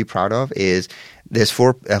I'm really proud of is there's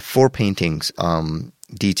four paintings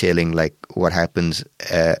detailing like what happens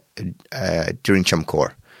during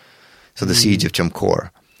Chamkor, so the siege of Chamkor.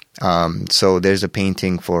 So there's a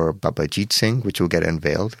painting for Baba Jeet Singh, which will get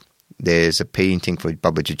unveiled. There's a painting for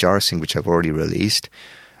Baba Jujhar Singh, which I've already released.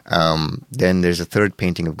 Then there's a third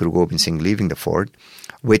painting of Guru Gobind Singh leaving the fort,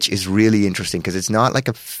 which is really interesting because it's not like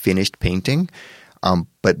a finished painting.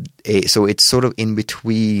 So it's sort of in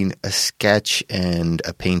between a sketch and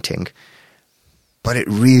a painting, but it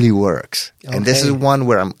really works. Okay. And this is one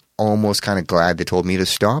where I'm almost kind of glad they told me to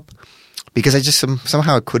stop, because I just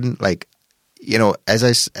somehow I couldn't, like, you know,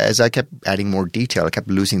 as I kept adding more detail, I kept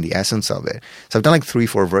losing the essence of it. So I've done like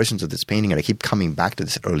 3-4 versions of this painting, and I keep coming back to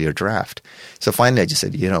this earlier draft. So finally I just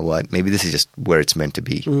said, you know what, maybe this is just where it's meant to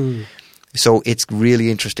be. So it's really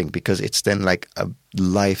interesting because it's then like a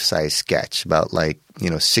life-size sketch about, like, you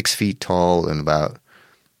know, 6 feet tall and about,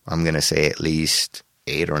 I'm going to say, at least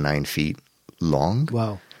 8 or 9 feet long.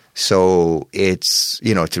 Wow. So it's,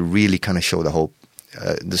 you know, to really kind of show the whole,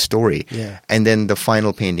 the story. Yeah. And then the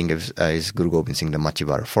final painting is Guru Gobind Singh, the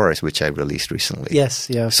Machibara Forest, which I released recently. Yes,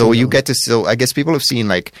 yeah. So you get to, so I guess people have seen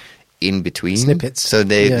like in between snippets. So so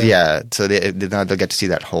they'll get to see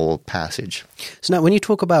that whole passage. So now when you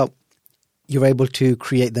talk about you're able to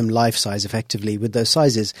create them life size effectively with those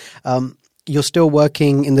sizes, you're still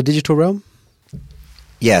working in the digital realm?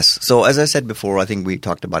 Yes. So as I said before, I think we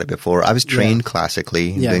talked about it before, I was trained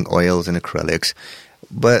classically doing oils and acrylics.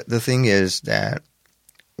 But the thing is that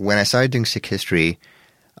when I started doing Sikh history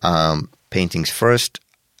paintings first,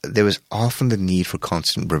 there was often the need for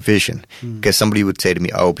constant revision, because somebody would say to me,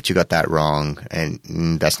 oh, but you got that wrong, and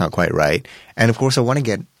that's not quite right. And of course, I want to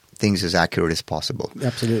get things as accurate as possible.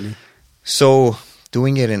 Absolutely. So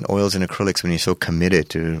doing it in oils and acrylics, when you're so committed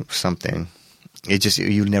to something,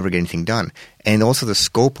 you'll never get anything done. And also the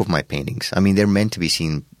scope of my paintings, I mean, they're meant to be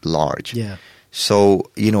seen large. Yeah.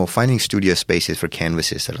 So, you know, finding studio spaces for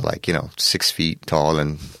canvases that are like, you know, 6 feet tall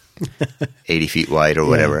and 80 feet wide or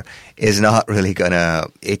whatever is not really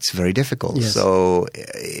it's very difficult. Yes. So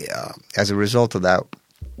as a result of that,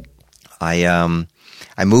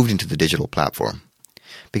 I moved into the digital platform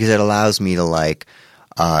because it allows me to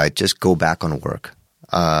just go back on work,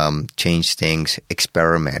 change things,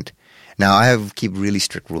 experiment. Now, keep really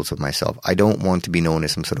strict rules with myself. I don't want to be known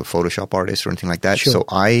as some sort of Photoshop artist or anything like that. Sure. So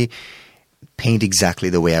I paint exactly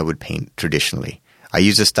the way I would paint traditionally. I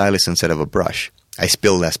use a stylus instead of a brush. I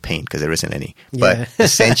spill less paint because there isn't any. Yeah. But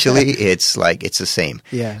essentially, it's the same.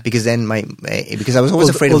 Yeah. Because then because I was always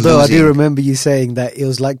afraid of losing. Although I do remember you saying that it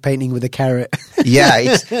was like painting with a carrot. Yeah,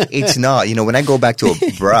 it's not. When I go back to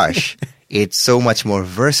a brush, it's so much more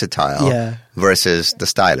versatile versus the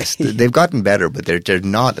stylus. They've gotten better, but they're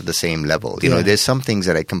not at the same level. There's some things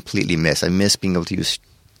that I completely miss. I miss being able to use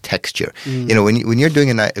texture. When you're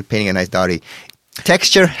doing painting a nice Dari,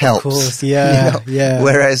 texture helps. Of course, yeah.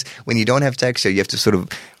 Whereas when you don't have texture, you have to sort of,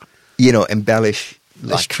 embellish.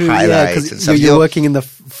 That's true, because you're working in the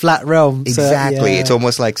flat realm. Exactly. So, It's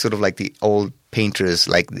almost like sort of like the old painters,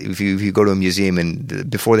 like if you go to a museum and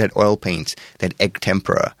before they had oil paints, they had egg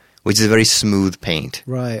tempera, which is a very smooth paint.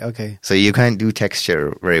 Right, okay. So you can't do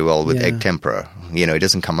texture very well with egg tempera. It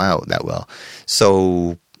doesn't come out that well.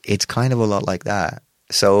 So it's kind of a lot like that.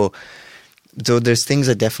 So there's things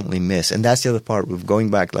I definitely miss. And that's the other part with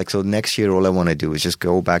going back. So next year, all I want to do is just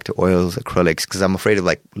go back to oils, acrylics, because I'm afraid of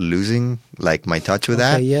losing my touch with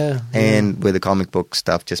that. Yeah. And with the comic book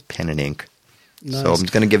stuff, just pen and ink. Nice. So I'm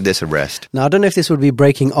just going to give this a rest. Now, I don't know if this would be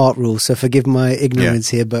breaking art rules, so forgive my ignorance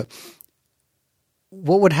here, but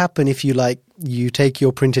what would happen if you take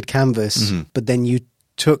your printed canvas, but then you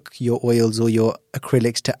took your oils or your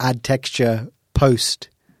acrylics to add texture post?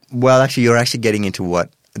 Well, actually, you're actually getting into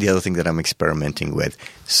the other thing that I'm experimenting with.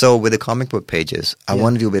 So with the comic book pages, I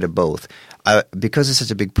want to do a bit of both. Because it's such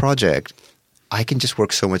a big project, I can just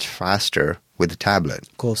work so much faster with the tablet.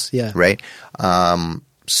 Of course, yeah. Right?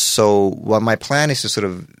 So my plan is to sort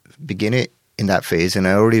of begin it in that phase, and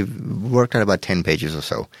I already worked out about 10 pages or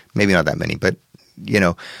so. Maybe not that many, but,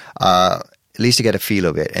 at least to get a feel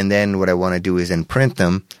of it. And then what I want to do is then print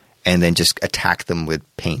them and then just attack them with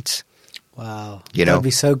paints. Wow. That would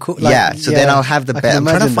be so cool. Then I'll have the best. I'm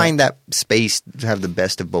trying to find that space to have the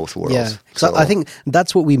best of both worlds. Yeah. So I think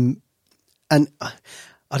that's what and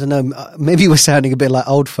I don't know, maybe we're sounding a bit like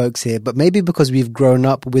old folks here, but maybe because we've grown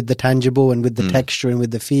up with the tangible and with the texture and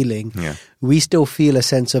with the feeling, we still feel a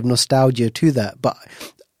sense of nostalgia to that. But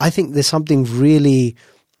I think there's something really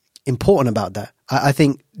important about that. I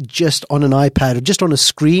think just on an iPad or just on a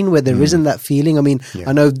screen where there isn't that feeling. I mean,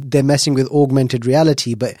 I know they're messing with augmented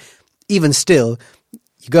reality, but even still,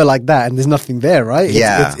 you go like that and there's nothing there, right?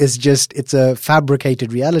 It's a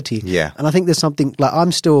fabricated reality. Yeah. And I think there's something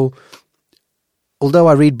I'm still, although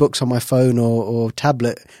I read books on my phone or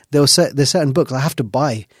tablet, there's certain books I have to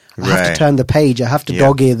buy. I have to turn the page. I have to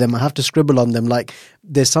dog ear them. I have to scribble on them.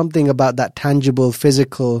 There's something about that tangible,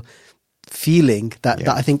 physical feeling that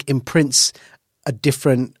I think imprints a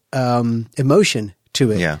different emotion to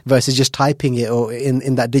it versus just typing it or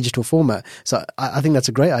in that digital format. So I think that's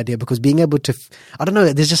a great idea because being able to, I don't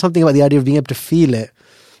know, there's just something about the idea of being able to feel it.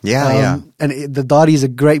 And the Dari is a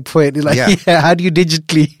great point. How do you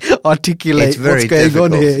digitally articulate what's going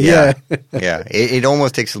on here? It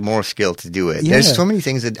almost takes more skill to do it. There's so many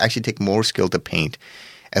things that actually take more skill to paint.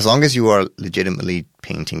 As long as you are legitimately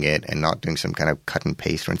painting it and not doing some kind of cut and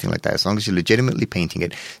paste or anything like that, as long as you're legitimately painting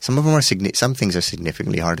it, some things are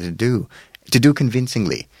significantly harder to do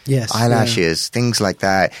convincingly. Yes. Eyelashes, things like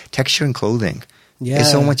that. Texture in clothing. It's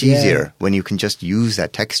so much easier when you can just use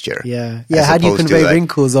that texture. Yeah. How do you convey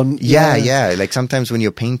wrinkles on... Like sometimes when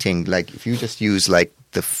you're painting, if you just use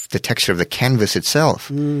the texture of the canvas itself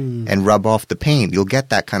and rub off the paint, you'll get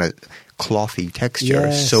that kind of clothy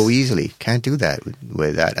texture so easily. Can't do that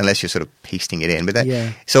with that unless you're sort of pasting it in. But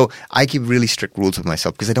so I keep really strict rules with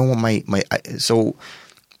myself because I don't want so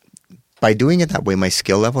by doing it that way, my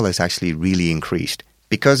skill level has actually really increased.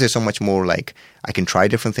 Because there's so much more I can try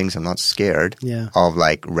different things. I'm not scared of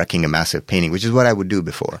wrecking a massive painting, which is what I would do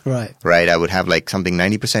before. Right. I would have something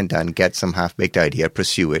 90% done, get some half-baked idea,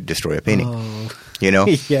 pursue it, destroy a painting.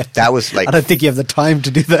 That was I don't think you have the time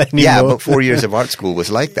to do that anymore. Yeah, but 4 years of art school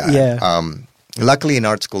was like that. Luckily in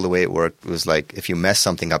art school, the way it worked was if you mess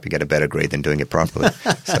something up, you get a better grade than doing it properly.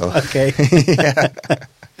 So okay.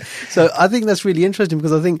 So I think that's really interesting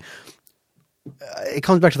because I think it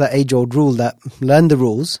comes back to that age-old rule that learn the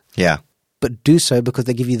rules, but do so because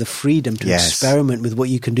they give you the freedom to experiment with what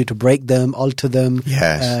you can do to break them, alter them,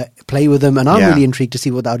 play with them. And I'm really intrigued to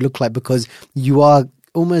see what that would look like because you are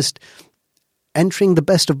almost entering the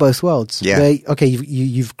best of both worlds.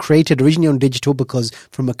 You've created originally on digital because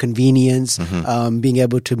from a convenience, being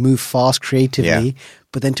able to move fast creatively,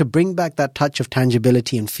 but then to bring back that touch of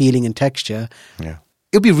tangibility and feeling and texture.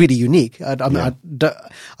 it'll be really unique. I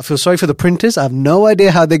feel sorry for the printers. I have no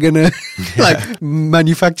idea how they're going to like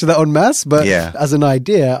manufacture that en masse. But as an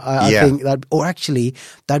idea, I think that, or actually,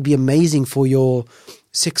 that'd be amazing for your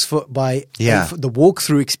 6 foot by 8 foot, the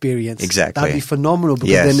walkthrough experience. Exactly. That'd be phenomenal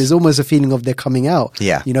because then there's almost a feeling of they're coming out.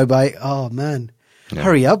 Yeah. You know, by, oh man,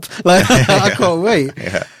 hurry up. Like, I can't wait.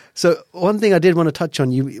 Yeah. So one thing I did want to touch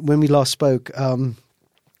on, you when we last spoke, and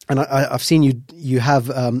I've seen you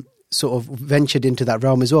have sort of ventured into that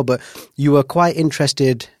realm as well, but you were quite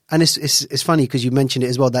interested, and it's funny because you mentioned it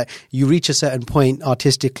as well, that you reach a certain point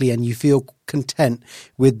artistically and you feel content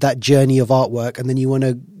with that journey of artwork, and then you want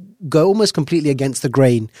to go almost completely against the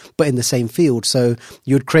grain, but in the same field. So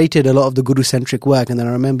you had created a lot of the Guru-centric work, and then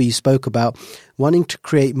I remember you spoke about wanting to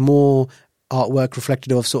create more artwork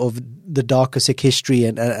reflective of sort of the darker Sikh history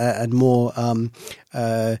and more,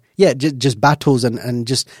 just battles and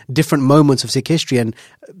just different moments of Sikh history. And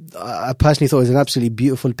I personally thought it was an absolutely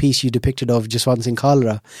beautiful piece you depicted of Jaswant Singh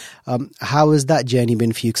Kalra. How has that journey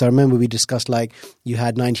been for you? Because I remember we discussed, like, you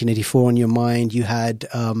had 1984 on your mind, you had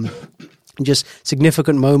just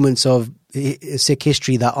significant moments of Sikh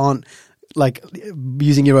history that aren't, like,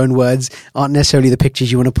 using your own words, aren't necessarily the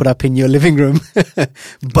pictures you want to put up in your living room,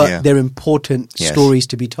 but they're important stories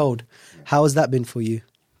to be told. How has that been for you?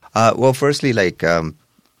 Well, firstly, like,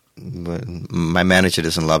 my manager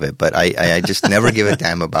doesn't love it, but I just never give a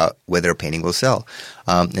damn about whether a painting will sell.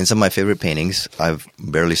 And some of my favorite paintings, I've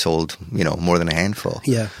barely sold, more than a handful.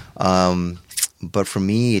 Yeah. But for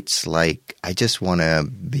me, it's like, I just want to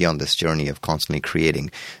be on this journey of constantly creating.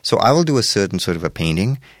 So I will do a certain sort of a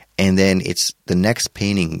painting, and then it's the next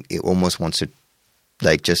painting, it almost wants to,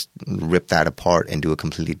 like, just rip that apart and do a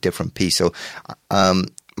completely different piece. So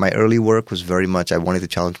my early work was very much, I wanted to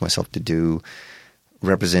challenge myself to do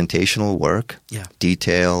representational work,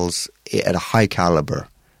 details at a high caliber,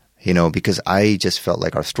 because I just felt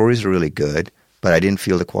like our stories are really good, but I didn't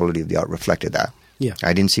feel the quality of the art reflected that. Yeah.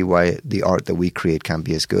 I didn't see why the art that we create can't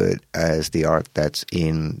be as good as the art that's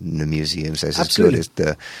in the museums, as good as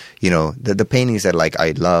the paintings that, like,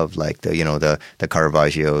 I love, like the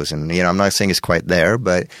Caravaggios, and I'm not saying it's quite there,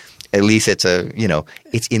 but at least it's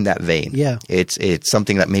it's in that vein. Yeah. It's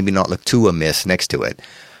something that maybe not look too amiss next to it,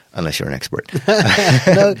 unless you're an expert.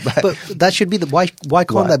 No, but that should be why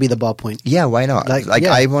can't that be the bar point? Yeah, why not? Like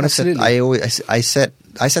I want to set.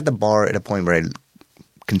 I set the bar at a point where I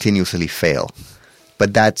continuously fail.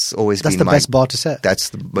 But that's always been the best bar to set.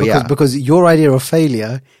 Because your idea of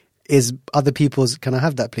failure is other people's. Can I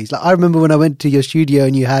have that, please? Like, I remember when I went to your studio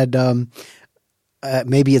and you had,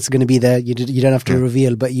 maybe it's going to be there. You don't have to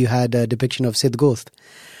reveal, but you had a depiction of Sid Ghost,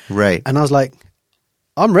 right? And I was like,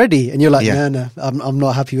 I'm ready, and you're like, no, I'm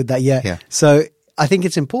not happy with that yet. Yeah. So I think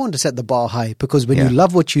it's important to set the bar high, because when you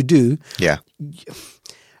love what you do,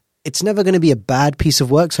 it's never going to be a bad piece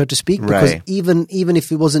of work, so to speak, because even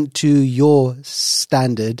if it wasn't to your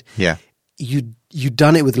standard, you've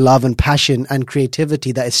done it with love and passion and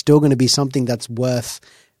creativity, that is still going to be something that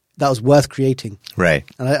was worth creating. Right.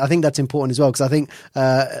 And I think that's important as well, because I think,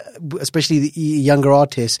 especially the younger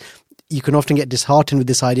artists, you can often get disheartened with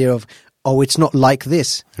this idea of, oh, it's not like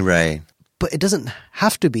this. Right. But it doesn't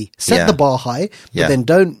have to be. Set the bar high, but then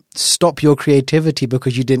don't stop your creativity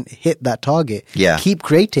because you didn't hit that target. Yeah. Keep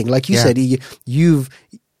creating. Like you said, you've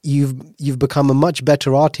become a much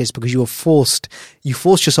better artist because you forced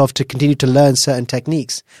yourself to continue to learn certain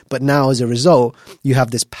techniques. But now, as a result, you have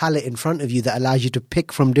this palette in front of you that allows you to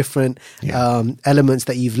pick from different elements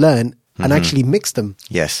that you've learned and actually mix them.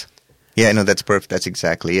 Yes. Yeah, no, that's perfect. That's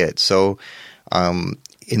exactly it. So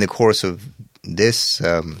in the course of this...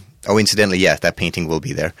 incidentally, that painting will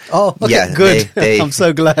be there. Oh, okay, yeah, good. I'm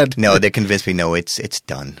so glad. No, they convinced me. No, it's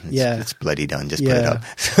done. It's bloody done. Just put it up.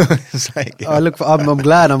 So it's like, I'm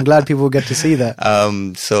glad. I'm glad people will get to see that.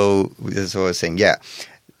 So that's what I was saying. Yeah.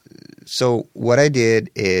 So what I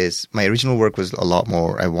did is, my original work was a lot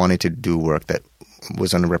more. I wanted to do work that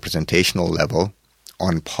was on a representational level,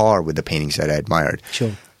 on par with the paintings that I admired.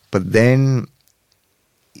 Sure. But then,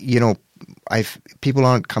 people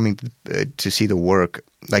aren't coming to see the work.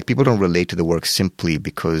 Like, people don't relate to the work simply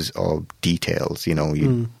because of details, you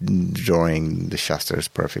drawing the Shastras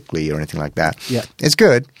perfectly or anything like that. Yeah. It's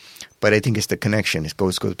good, but I think it's the connection. It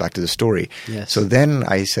goes back to the story. Yes. So then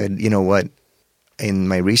I said, you know what? In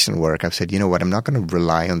my recent work, I've said, you know what? I'm not going to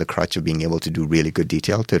rely on the crutch of being able to do really good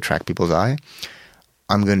detail to attract people's eye.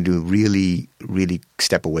 I'm going to really, really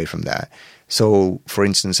step away from that. So, for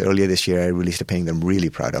instance, earlier this year, I released a painting that I'm really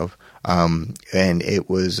proud of. And it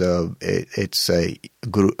was it's a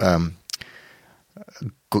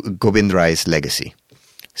Gobind Rai's legacy.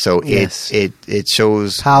 So it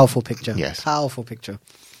shows powerful picture. Yes, powerful picture.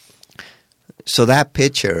 So that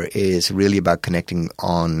picture is really about connecting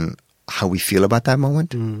on how we feel about that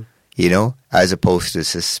moment, you know, as opposed to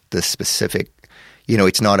the specific, you know,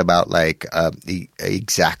 it's not about like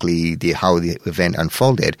exactly how the event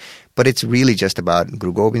unfolded, but it's really just about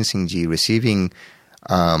Guru Gobind Singh Ji receiving,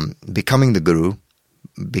 becoming the Guru,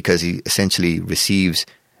 because he essentially receives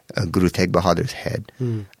Guru Tegh Bahadur's head.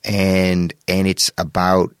 And it's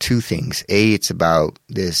about two things. A, it's about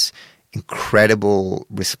this incredible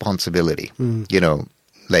responsibility. You know,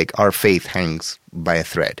 like our faith hangs by a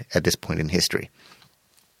thread at this point in history.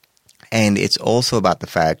 And it's also about the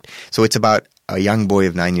fact, so it's about a young boy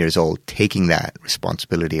of 9 years old taking that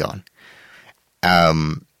responsibility on.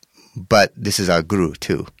 But this is our Guru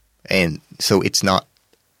too. And so it's not,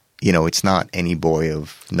 you know, it's not any boy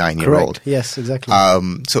of 9-year-old. Yes, exactly.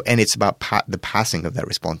 So, and it's about the passing of that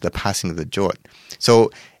response, the passing of the jot.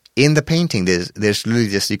 So in the painting, there's really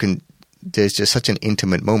just, there's just such an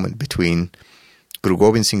intimate moment between Guru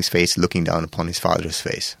Gobind Singh's face looking down upon his father's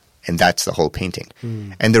face. And that's the whole painting.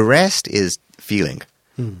 And the rest is feeling.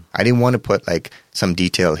 I didn't want to put like some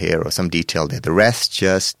detail here or some detail there. The rest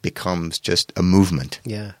just becomes just a movement.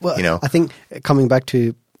 Yeah. Well, you know? I think coming back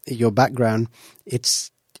to your background,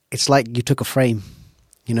 it's like you took a frame.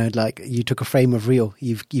 You know, like you took a frame of real.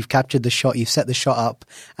 You've captured the shot, you've set the shot up,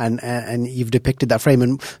 and you've depicted that frame.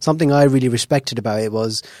 And something I really respected about it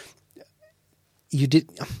was it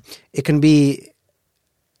can be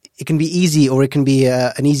easy, or it can be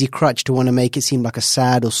an easy crutch to want to make it seem like a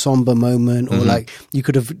sad or somber moment, or like you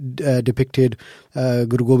could have depicted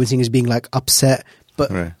Guru Gobind Singh as being like upset.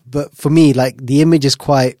 But for me, like the image is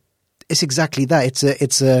it's exactly that.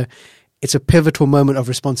 It's a pivotal moment of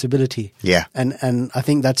responsibility. Yeah. And I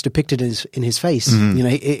think that's depicted in his face. You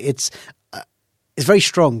know, it's very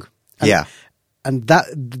strong. Yeah. And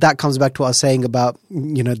that comes back to what I was saying about,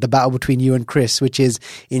 you know, the battle between you and Chris, which is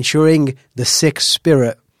ensuring the Sikh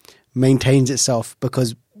spirit maintains itself,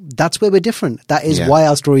 because that's where we're different. That is why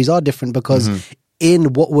our stories are different, because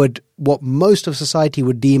in what most of society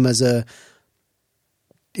would deem as a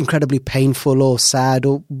incredibly painful or sad,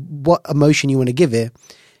 or what emotion you want to give it,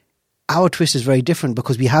 our twist is very different,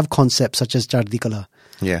 because we have concepts such as Chardi Kala.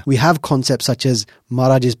 Yeah. We have concepts such as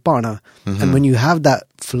Maharaj's Bana. And when you have that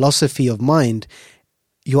philosophy of mind,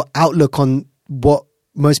 your outlook on what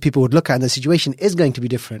most people would look at in the situation is going to be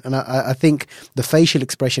different. And I think the facial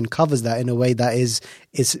expression covers that in a way that is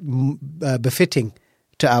befitting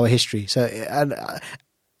to our history. So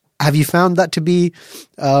have you found that to be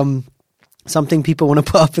something people want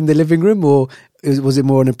to put up in the living room, or was it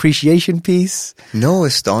more an appreciation piece? No,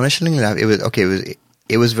 astonishingly enough,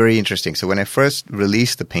 it was very interesting. So when I first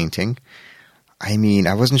released the painting, I mean,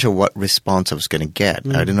 I wasn't sure what response I was going to get.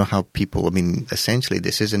 I didn't know how people, I mean, essentially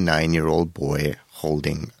this is a 9-year-old boy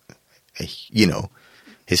holding,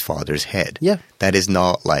 his father's head. Yeah. That is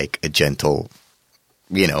not like a gentle,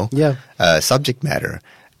 subject matter.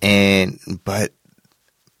 But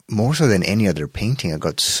more so than any other painting, I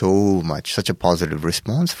got such a positive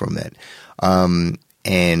response from it.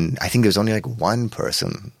 And I think there was only like one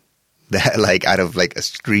person that like out of like a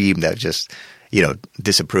stream that just,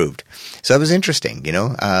 disapproved. So that was interesting,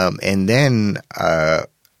 and then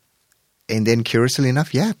curiously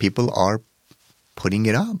enough, people are putting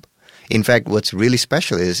it up. In fact, what's really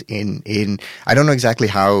special is in I don't know exactly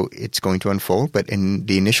how it's going to unfold, but in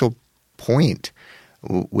the initial point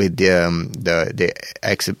with the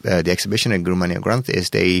exhibition at Guru Manya Granth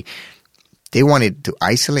is they wanted to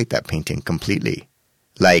isolate that painting completely.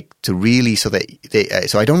 Like to really, so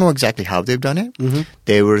I don't know exactly how they've done it.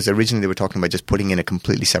 Originally they were talking about just putting in a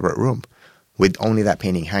completely separate room with only that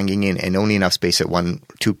painting hanging in and only enough space that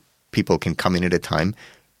 2 people can come in at a time.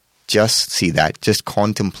 Just see that, just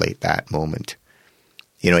contemplate that moment,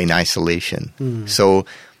 in isolation. So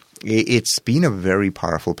it's been a very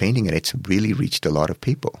powerful painting, and it's really reached a lot of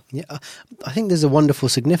people. Yeah, I think there's a wonderful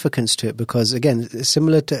significance to it, because again,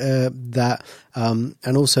 similar to that,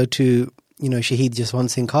 and also to Shaheed Jaswant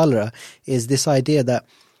Singh Kalra, is this idea that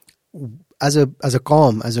as a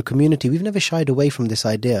Qaum, as a community, we've never shied away from this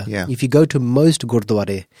idea. Yeah. If you go to most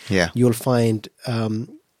Gurdwara, you'll find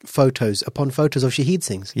photos upon photos of Shaheed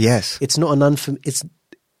Singhs. Yes, it's not an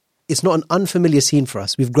unfamiliar scene for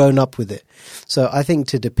us. We've grown up with it, so I think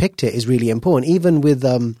to depict it is really important. Even with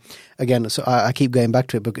again, so I keep going back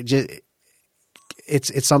to it, but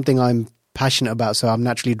it's something I'm passionate about, so I'm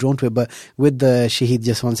naturally drawn to it. But with the Shaheed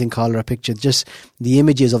Jaswant Singh Kalra picture, just the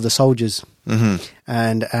images of the soldiers and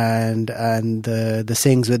the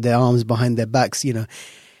Singhs with their arms behind their backs,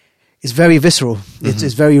 it's very visceral.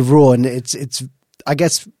 It's very raw, and it's I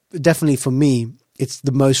guess definitely for me, it's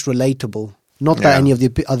the most relatable. Not that any of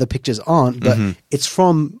the other pictures aren't, but it's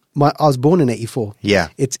from I was born in 84. Yeah.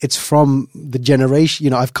 It's from the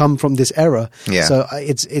generation, I've come from this era. Yeah. So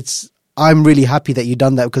I'm really happy that you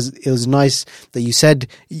done that, because it was nice that you said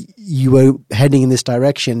you were heading in this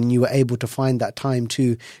direction and you were able to find that time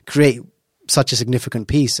to create such a significant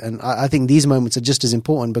piece. And I think these moments are just as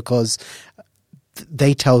important, because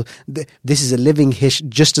they tell this is a living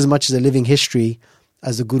just as much as a living history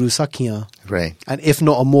as the Guru Sakhiyan. Right. And if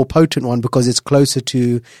not a more potent one, because it's closer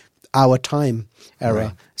to our time era.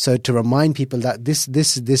 Right. So to remind people that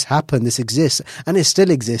this happened, this exists, and it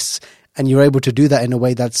still exists, and you're able to do that in a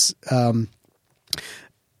way that's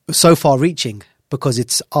so far reaching, because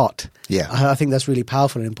it's art. Yeah. I think that's really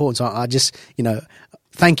powerful and important. So I just,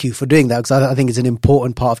 thank you for doing that, because I think it's an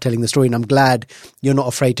important part of telling the story, and I'm glad you're not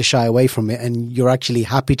afraid to shy away from it, and you're actually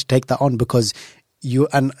happy to take that on, because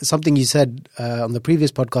and something you said on the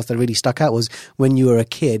previous podcast that really stuck out was when you were a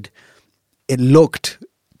kid, it looked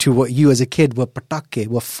to what you as a kid were patake,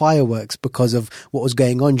 were fireworks, because of what was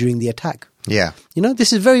going on during the attack. Yeah.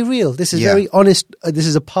 This is very real. This is very honest. This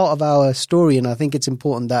is a part of our story, and I think it's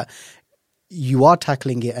important that you are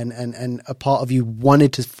tackling it, and a part of you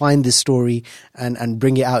wanted to find this story and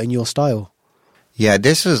bring it out in your style. Yeah,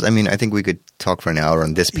 this was, I think we could talk for an hour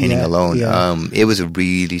on this painting alone. Yeah. It was a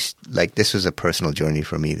really, this was a personal journey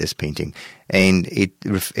for me, this painting. And it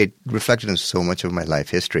reflected on so much of my life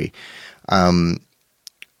history.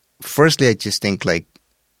 Firstly, I just think I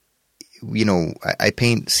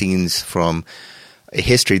paint scenes from a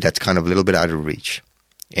history that's kind of a little bit out of reach,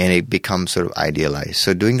 and it becomes sort of idealized.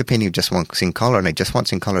 So doing the painting of Just Once in Color, and Just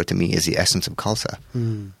Once in Color to me is the essence of Khalsa.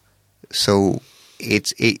 So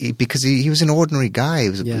it's because he was an ordinary guy. He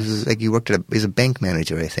was he worked he's a bank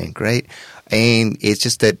manager, I think, right? And it's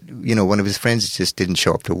just that, one of his friends just didn't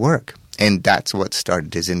show up to work. And that's what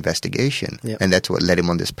started his investigation. Yep. And that's what led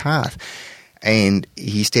him on this path. And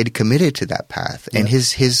he stayed committed to that path. And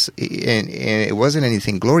and it wasn't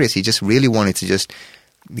anything glorious. He just really wanted to just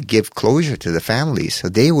give closure to the families so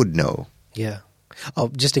they would know. Yeah. Oh,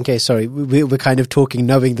 just in case, sorry, we're kind of talking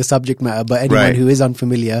knowing the subject matter, but anyone who is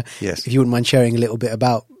unfamiliar, if you wouldn't mind sharing a little bit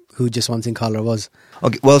about who Just Once in Color was.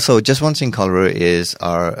 Okay, well, so Just Once in Color is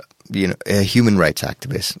a human rights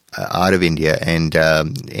activist out of India, and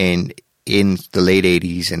in the late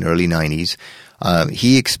 80s and early 90s,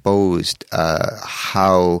 he exposed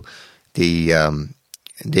how the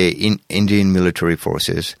Indian military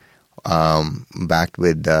forces, backed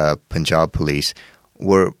with the Punjab police,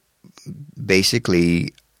 were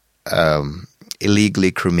basically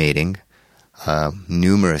illegally cremating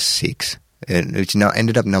numerous Sikhs, which now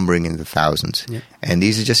ended up numbering in the thousands. Yeah. And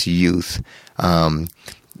these are just youth. And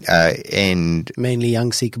mainly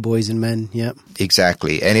young Sikh boys and men, yeah.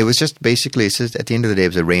 Exactly. And it was just basically, at the end of the day, it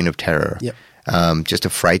was a reign of terror. Yep. Just to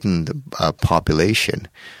frighten the population.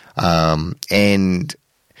 And,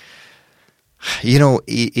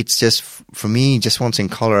 it's just, for me, Just Once in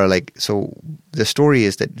Color, so the story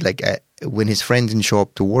is that, when his friend didn't show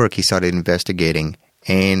up to work, he started investigating,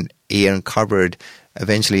 and he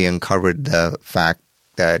eventually uncovered the fact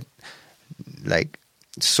that,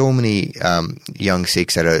 so many young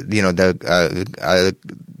Sikhs that are,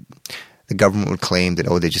 the government would claim that,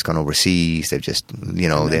 they've just gone overseas, they've just,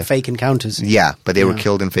 they're fake encounters. Yeah, but they were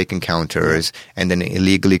killed in fake encounters and then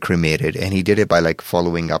illegally cremated. And he did it by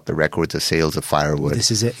following up the records of sales of firewood.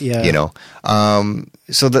 This is it, yeah.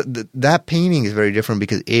 So that painting is very different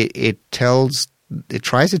because it tries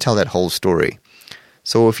to tell that whole story.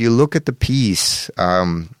 So if you look at the piece,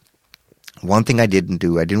 one thing I didn't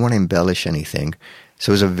want to embellish anything.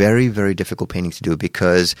 So it was a very, very difficult painting to do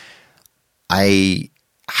because I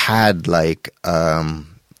had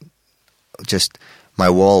just my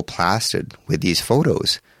wall plastered with these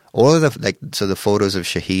photos. All of the photos of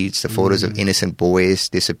shaheeds, the photos of innocent boys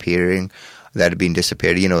disappearing that had been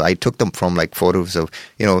disappeared. I took them from photos of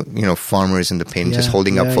farmers in the pen just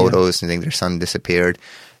holding up photos and saying their son disappeared.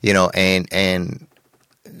 And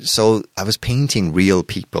so I was painting real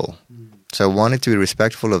people. So I wanted to be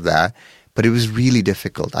respectful of that, but it was really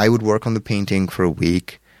difficult. I would work on the painting for a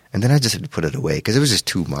week. And then I just had to put it away because it was just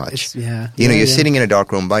too much. You're sitting in a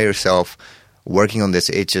dark room by yourself working on this.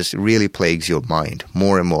 It just really plagues your mind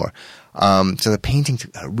more and more. So the painting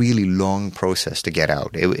took a really long process to get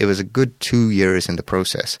out. It was a good 2 years in the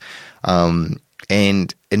process.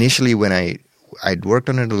 And initially when I'd worked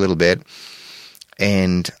on it a little bit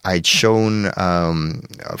and I'd shown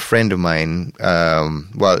a friend of mine,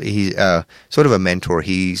 he's sort of a mentor.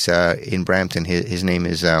 He's in Brampton. His name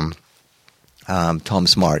is... Tom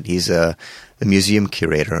Smart. He's the museum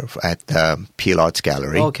curator at the Peel Arts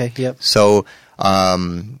Gallery. Oh, okay, yep. So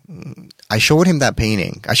I showed him that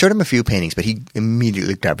painting. I showed him a few paintings, but he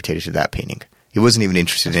immediately gravitated to that painting. He wasn't even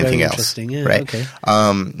interested in anything else. Interesting, yeah, right? Okay.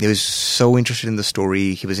 He was so interested in the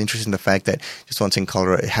story. He was interested in the fact that Just Once in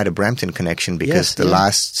Colorado had a Brampton connection because the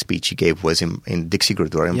last speech he gave was in Dixie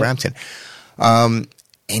Gurdwara in Brampton. And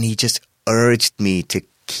he just urged me to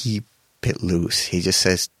keep it loose. He just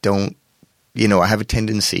says, don't, I have a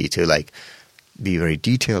tendency to like be very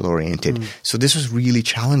detail oriented. So this was really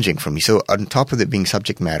challenging for me. So on top of it being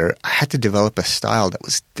subject matter, I had to develop a style that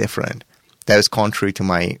was different, that was contrary to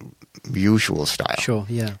my usual style. Sure,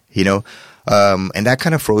 yeah. And that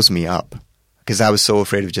kind of froze me up because I was so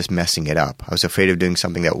afraid of just messing it up. I was afraid of doing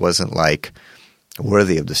something that wasn't like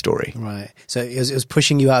worthy of the story. Right. So it was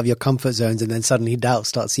pushing you out of your comfort zones, and then suddenly doubt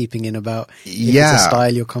starts seeping in about if it's a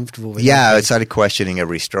style you're comfortable with. Yeah, I started questioning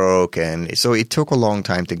every stroke, and so it took a long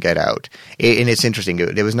time to get out. And it's interesting.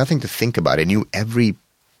 There was nothing to think about. I knew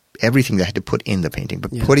everything that I had to put in the painting,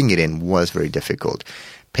 but putting it in was very difficult.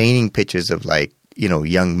 Painting pictures of like,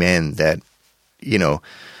 young men that,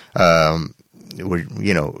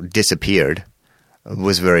 were, disappeared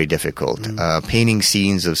was very difficult. Painting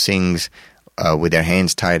scenes of Singhs with their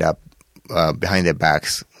hands tied up behind their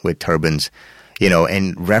backs with turbans,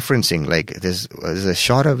 and referencing, like, there's a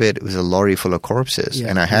shot of it. It was a lorry full of corpses.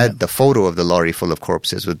 And I had the photo of the lorry full of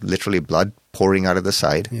corpses with literally blood pouring out of the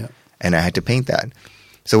side. And I had to paint that.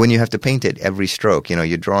 So when you have to paint it, every stroke,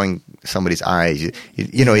 you're drawing somebody's eyes.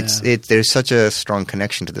 There's such a strong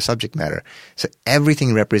connection to the subject matter. So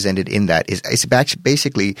everything represented in that is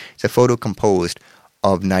basically a photo composed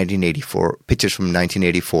of 1984 pictures from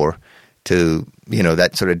 1984 to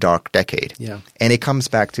that sort of dark decade. And it comes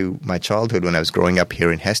back to my childhood when I was growing up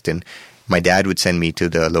here in Heston. My dad would send me to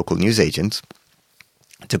the local newsagents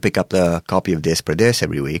to pick up the copy of Des Pradesh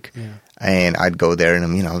every week, and I'd go there, and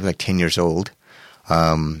I was like 10 years old.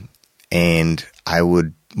 And I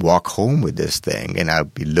would walk home with this thing, and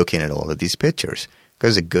I'd be looking at all of these pictures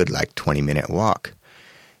because it's a good 20-minute walk.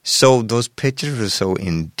 So those pictures were so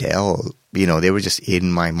indelible, they were just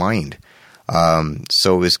in my mind.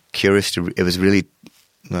 So it was curious it was really,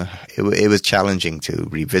 it was challenging to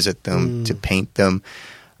revisit them, to paint them.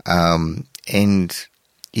 And,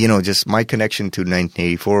 just my connection to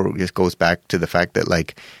 1984 just goes back to the fact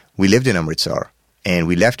that we lived in Amritsar and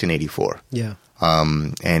we left in 84.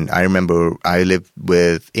 And I remember I lived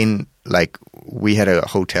we had a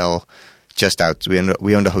hotel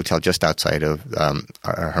we owned a hotel just outside of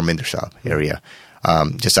our Harminder Sahib area,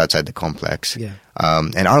 just outside the complex.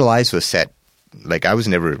 And our lives were set. I was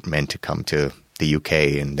never meant to come to the UK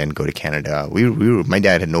and then go to Canada. My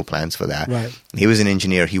dad had no plans for that. He was an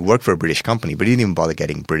engineer. He worked for a British company, but he didn't even bother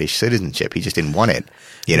getting British citizenship. He just didn't want it.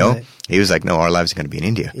 He was like, no, our lives are going to be in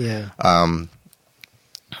India.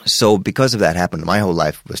 So because of that happened, my whole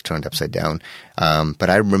life was turned upside down. But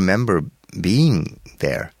I remember being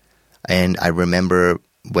there. And I remember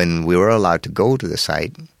when we were allowed to go to the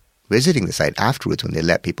site, visiting the site afterwards when they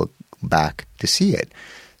let people back to see it.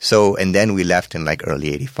 So, and then we left in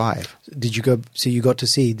early 85. Did you go, so you got to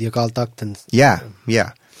see the Akal Takht? Yeah.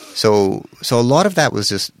 So a lot of that was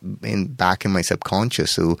just back in my subconscious.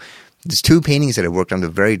 So there's two paintings that I worked on that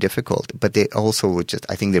were very difficult, but they also were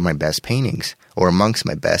I think they're my best paintings, or amongst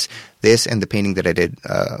my best. This and the painting that I did,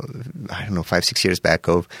 5-6 years back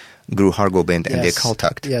of Guru Har Gobind and the Akal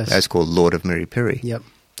Takht. That's called Lord of Miri Piri.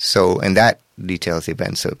 So, and that details the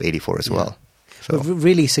events of 84 as well. So.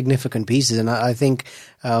 Really significant pieces, and I think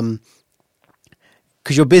because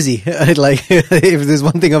you're busy, if there's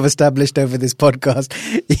one thing I've established over this podcast,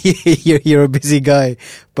 you're a busy guy.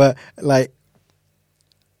 But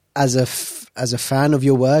as a fan of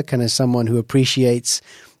your work and as someone who appreciates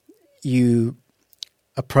you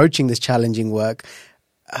approaching this challenging work,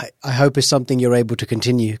 I hope it's something you're able to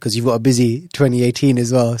continue, because you've got a busy 2018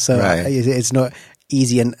 as well. So it's not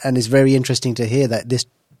easy, and it's very interesting to hear that this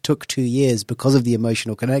took 2 years because of the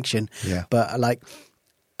emotional connection. But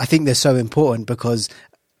I think they're so important, because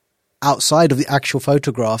outside of the actual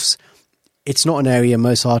photographs, it's not an area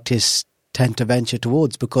most artists tend to venture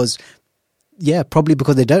towards, because probably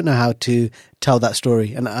because they don't know how to tell that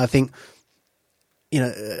story. And I think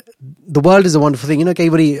the world is a wonderful thing. कई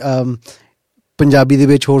बारी Punjabi ਦੇ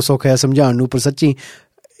ਵਿੱਚ ਹੋਰ ਸੌਖਾ ਹੈ ਸਮਝਾਉਣ ਨੂੰ, ਪਰ ਸੱਚੀ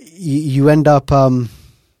you end up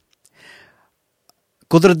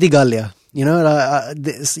ਕੁਦਰਤ ਦੀ ਗੱਲ ਆ.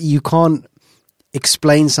 You can't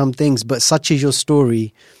explain some things, but such is your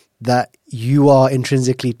story that you are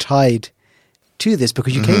intrinsically tied to this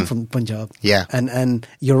because you came from Punjab. And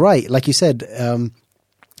you're right. Like you said,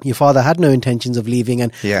 your father had no intentions of leaving,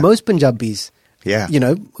 and most Punjabis,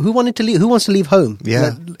 who wanted to leave? Who wants to leave home?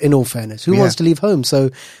 In all fairness, who wants to leave home? So,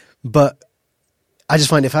 but I just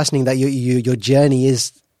find it fascinating that your journey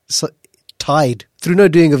is tied through no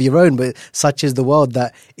doing of your own, but such is the world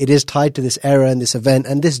that it is tied to this era and this event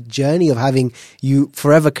and this journey of having you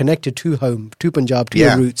forever connected to home, to Punjab, to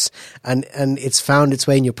your roots, and it's found its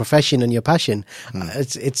way in your profession and your passion.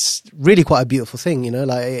 It's really quite a beautiful thing, you know.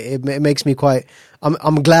 Like it makes me quite.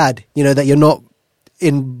 I'm glad, you know, that you're not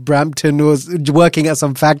in Brampton or working at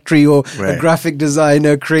some factory or a graphic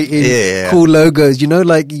designer creating cool logos. You know,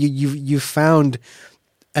 like you found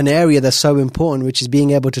an area that's so important, which is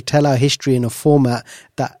being able to tell our history in a format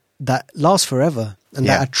that lasts forever and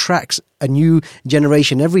that attracts a new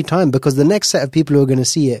generation every time, because the next set of people who are going to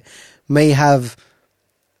see it may have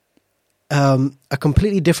a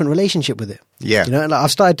completely different relationship with it. Yeah. You know, like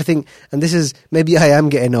I've started to think, and this is, maybe I am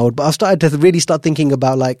getting old, but I've started to really start thinking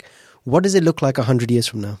about, like, what does it look like 100 years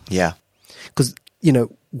from now? Yeah. Because, you know,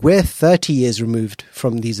 we're 30 years removed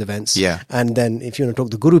from these events. Yeah. And then if you want to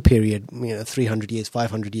talk the Guru period, you know, 300 years,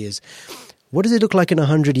 500 years. What does it look like in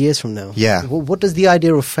 100 years from now? Yeah. What does the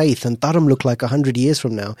idea of faith and dharam look like 100 years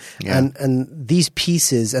from now? Yeah. And these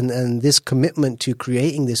pieces and this commitment to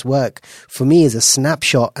creating this work, for me, is a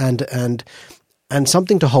snapshot and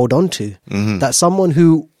something to hold on to. Mm-hmm. That someone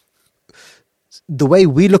who, the way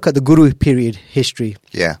we look at the Guru period history,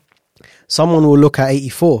 someone will look at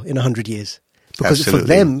 84 in 100 years. Because for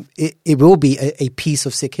them, it will be a piece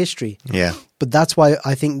of Sikh history. Yeah. But that's why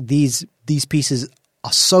I think these pieces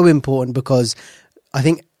are so important, because I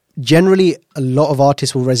think generally a lot of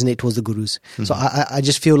artists will resonate towards the Gurus. Mm-hmm. So I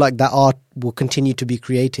just feel like that art will continue to be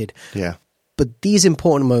created. Yeah. But these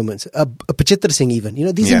important moments, Pachitra Singh even, you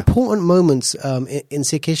know, these important moments in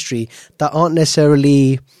Sikh history that aren't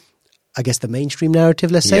necessarily, I guess, the mainstream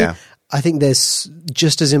narrative, let's say, I think they're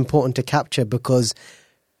just as important to capture, because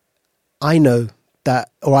I know that,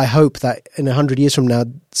 or I hope that in 100 years from now,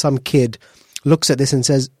 some kid looks at this and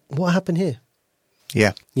says, what happened here?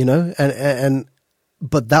 Yeah. You know,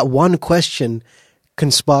 but that one question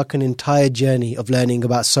can spark an entire journey of learning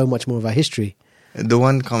about so much more of our history. The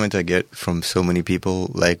one comment I get from so many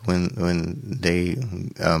people, like when they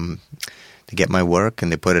get my work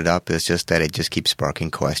and they put it up, is just that it just keeps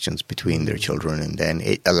sparking questions between their children, and then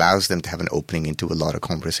it allows them to have an opening into a lot of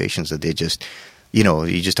conversations that they just, you know,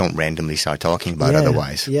 you just don't randomly start talking about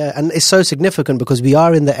otherwise. Yeah, and it's so significant because we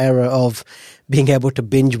are in the era of being able to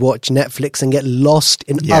binge watch Netflix and get lost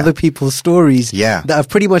in other people's stories that have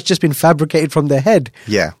pretty much just been fabricated from their head.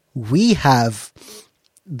 Yeah. We have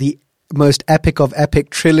the most epic of epic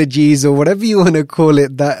trilogies, or whatever you want to call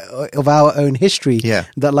it, that of our own history. Yeah.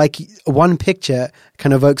 That, like, one picture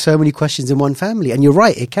can evoke so many questions in one family. And you're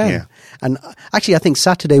right, it can. Yeah. And actually, I think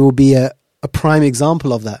Saturday will be a prime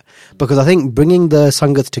example of that, because I think bringing the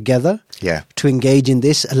Sangat together to engage in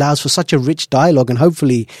this allows for such a rich dialogue, and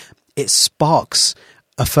hopefully it sparks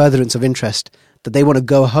a furtherance of interest that they want to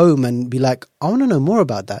go home and be like, I want to know more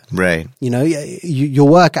about that. Right. You know, your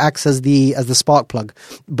work acts as the spark plug,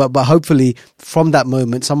 but hopefully from that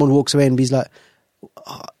moment, someone walks away and be like,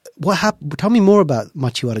 what happened? Tell me more about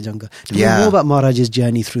Machiwara Janga. Tell me more about Maharaj's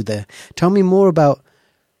journey through there. Tell me more about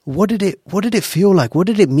what did it feel like? What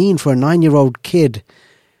did it mean for a 9-year-old kid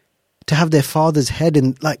to have their father's head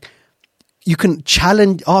in, like, you can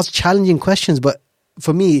ask challenging questions, but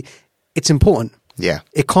for me, it's important. Yeah.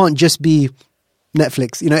 It can't just be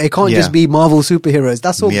Netflix, you know, it can't just be Marvel superheroes.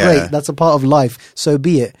 That's all great. That's a part of life. So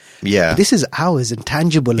be it. Yeah. But this is ours and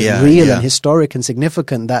tangible and real and historic and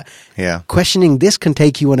significant, that questioning this can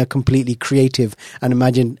take you on a completely creative and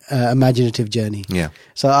imaginative journey. Yeah.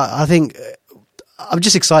 So I think I'm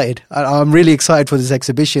just excited. I'm really excited for this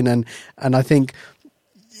exhibition, and I think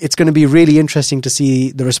it's going to be really interesting to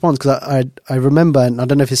see the response, because I remember, and I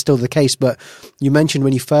don't know if it's still the case, but you mentioned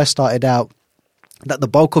when you first started out that the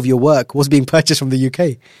bulk of your work was being purchased from the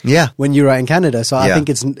UK. Yeah. When you were in Canada. So I think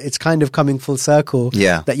it's kind of coming full circle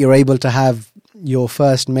that you're able to have your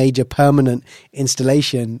first major permanent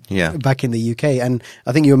installation back in the UK. And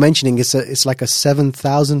I think you were mentioning it's like a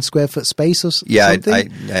 7,000 square foot space or something.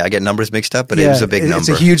 Yeah, I get numbers mixed up, but it was a big number. It's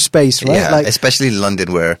a huge space, right? Yeah, like, especially in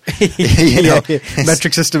London, where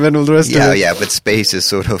metric system and all the rest of it. Yeah, but space is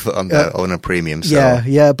sort of on a premium. So.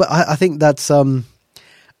 Yeah, but I think that's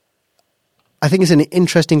I think it's an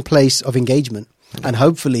interesting place of engagement, and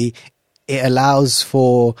hopefully it allows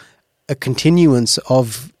for a continuance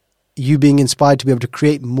of you being inspired to be able to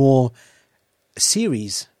create more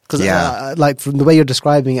series. Because like from the way you're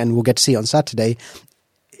describing, and we'll get to see it on Saturday,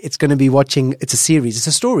 it's going to be it's a series, it's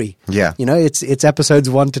a story. Yeah. You know, it's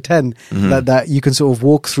episodes 1 to 10 that you can sort of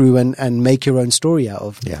walk through and make your own story out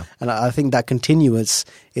of. Yeah. And I think that continuance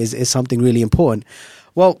is something really important.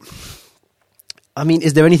 Well, I mean,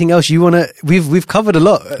 is there anything else you want to... We've covered a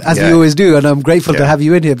lot, as we Yeah. always do, and I'm grateful to Yeah. have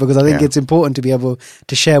you in here because I think Yeah. it's important to be able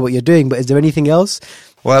to share what you're doing. But is there anything else?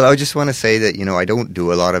 Well, I just want to say that, I don't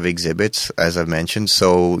do a lot of exhibits, as I've mentioned.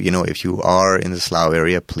 So, if you are in the Slough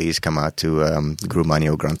area, please come out to Guru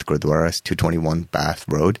Manio Granth Gurdwara, 221 Bath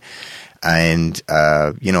Road. And,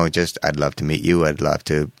 I'd love to meet you. I'd love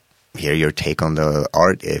to hear your take on the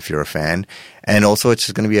art if you're a fan. And also,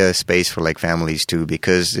 it's going to be a space for like families too,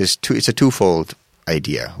 because it's a twofold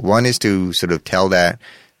idea. One is to sort of tell that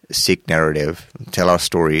Sikh narrative, tell our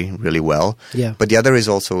story really well. Yeah. But the other is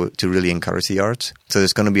also to really encourage the arts. So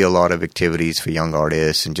there's going to be a lot of activities for young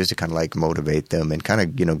artists and just to kind of like motivate them and kind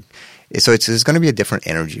of, so there's going to be a different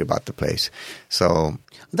energy about the place. So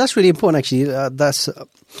That's really important, actually.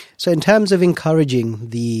 So in terms of encouraging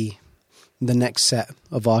the next set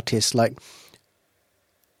of artists, like,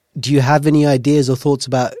 do you have any ideas or thoughts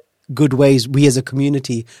about good ways we as a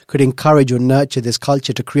community could encourage or nurture this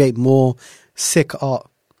culture to create more Sikh art?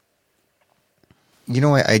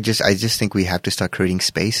 I just think we have to start creating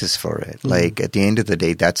spaces for it. Like at the end of the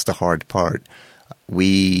day, that's the hard part.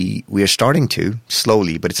 We are starting to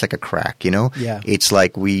slowly, but it's like a crack, Yeah. It's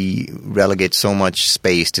like we relegate so much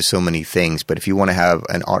space to so many things. But if you want to have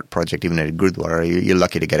an art project, even at a Gurdwara, you're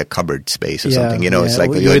lucky to get a cupboard space or something. It's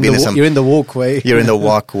like you're in the walkway. You're in the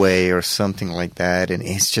walkway or something like that. And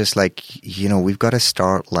it's just like, we've got to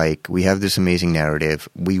start like, we have this amazing narrative.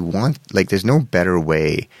 We want, like, there's no better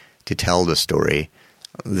way to tell the story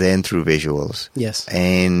than through visuals. Yes.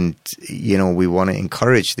 And, we want to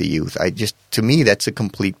encourage the youth. To me, that's a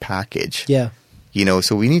complete package. Yeah.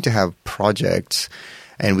 So we need to have projects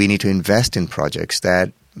and we need to invest in projects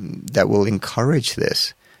that will encourage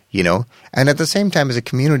this, And at the same time, as a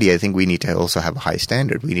community, I think we need to also have a high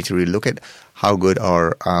standard. We need to really look at how good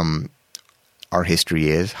our history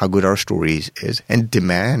is, how good our stories is, and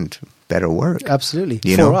demand better work. Absolutely.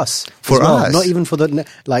 For us. For us. Not even for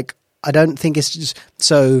I don't think it's just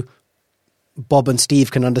so Bob and Steve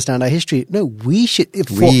can understand our history. No, we should,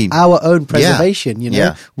 for our own preservation,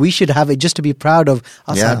 Yeah. we should have it just to be proud of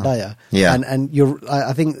Asad Yeah. Daya. Yeah. And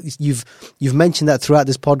I think you've mentioned that throughout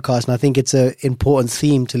this podcast, and I think it's an important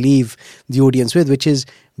theme to leave the audience with, which is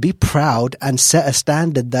be proud and set a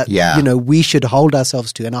standard that, we should hold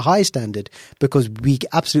ourselves to, and a high standard, because we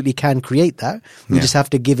absolutely can create that. We just have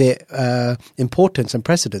to give it importance and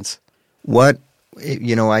precedence.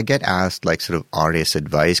 I get asked like sort of artist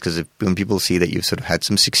advice because when people see that you've sort of had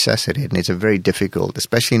some success at it, and it's a very difficult,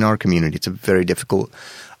 especially in our community, it's a very difficult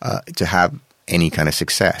to have any kind of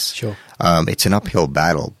success. Sure. It's an uphill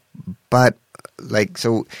battle. But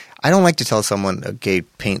so I don't like to tell someone, okay,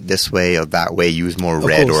 paint this way or that way, use more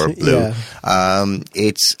red or blue. Yeah.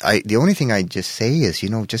 The only thing I just say is,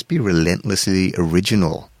 just be relentlessly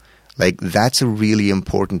original. Like that's a really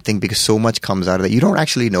important thing because so much comes out of that. You don't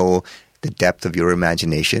actually know the depth of your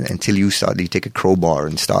imagination until you take a crowbar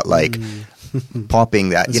and start like popping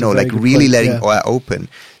that, like really letting open.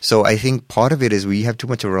 So I think part of it is we have too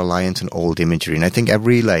much of a reliance on old imagery. And I think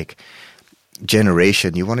every like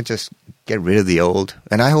generation, you want to just get rid of the old.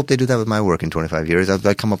 And I hope they do that with my work in 25 years.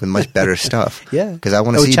 I'll come up with much better stuff. Yeah. Because I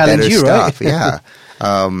want to see better right? stuff. Yeah.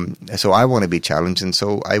 So I want to be challenged. And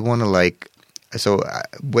so I want to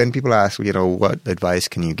when people ask, what advice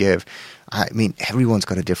can you give? I mean, everyone's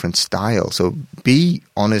got a different style. So be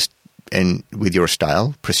honest and with your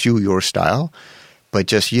style, pursue your style. But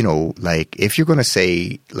just, if you're going to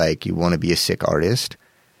say, like, you want to be a Sikh artist,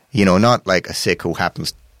 not like a Sikh who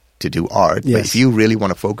happens to do art, yes. But if you really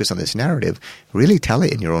want to focus on this narrative, really tell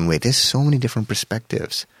it in your own way. There's so many different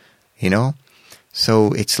perspectives,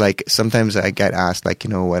 So it's like sometimes I get asked, like,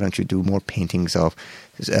 why don't you do more paintings of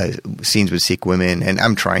scenes with Sikh women? And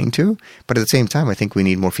I'm trying to, but at the same time, I think we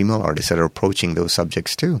need more female artists that are approaching those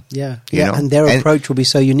subjects too. Yeah, and their approach will be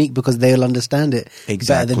so unique because they'll understand it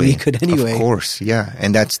better than we could anyway. Of course, yeah,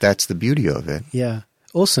 and that's the beauty of it. Yeah,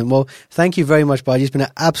 awesome. Well, thank you very much, Baji. It's been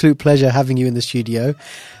an absolute pleasure having you in the studio.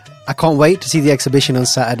 I can't wait to see the exhibition on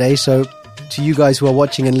Saturday. So to you guys who are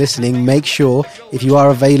watching and listening, make sure if you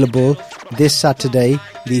are available this Saturday,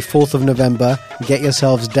 the 4th of November, get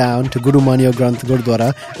yourselves down to Guru Manio Granth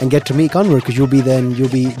Gurdwara and get to meet Kanwar, because you'll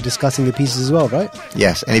be discussing the pieces as well, right?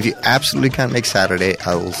 Yes, and if you absolutely can't make Saturday,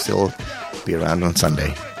 I will still be around on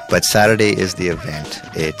Sunday. But Saturday is the event.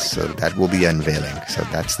 That will be unveiling. So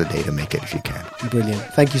that's the day to make it if you can. Brilliant.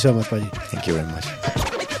 Thank you so much, buddy. Thank you very much.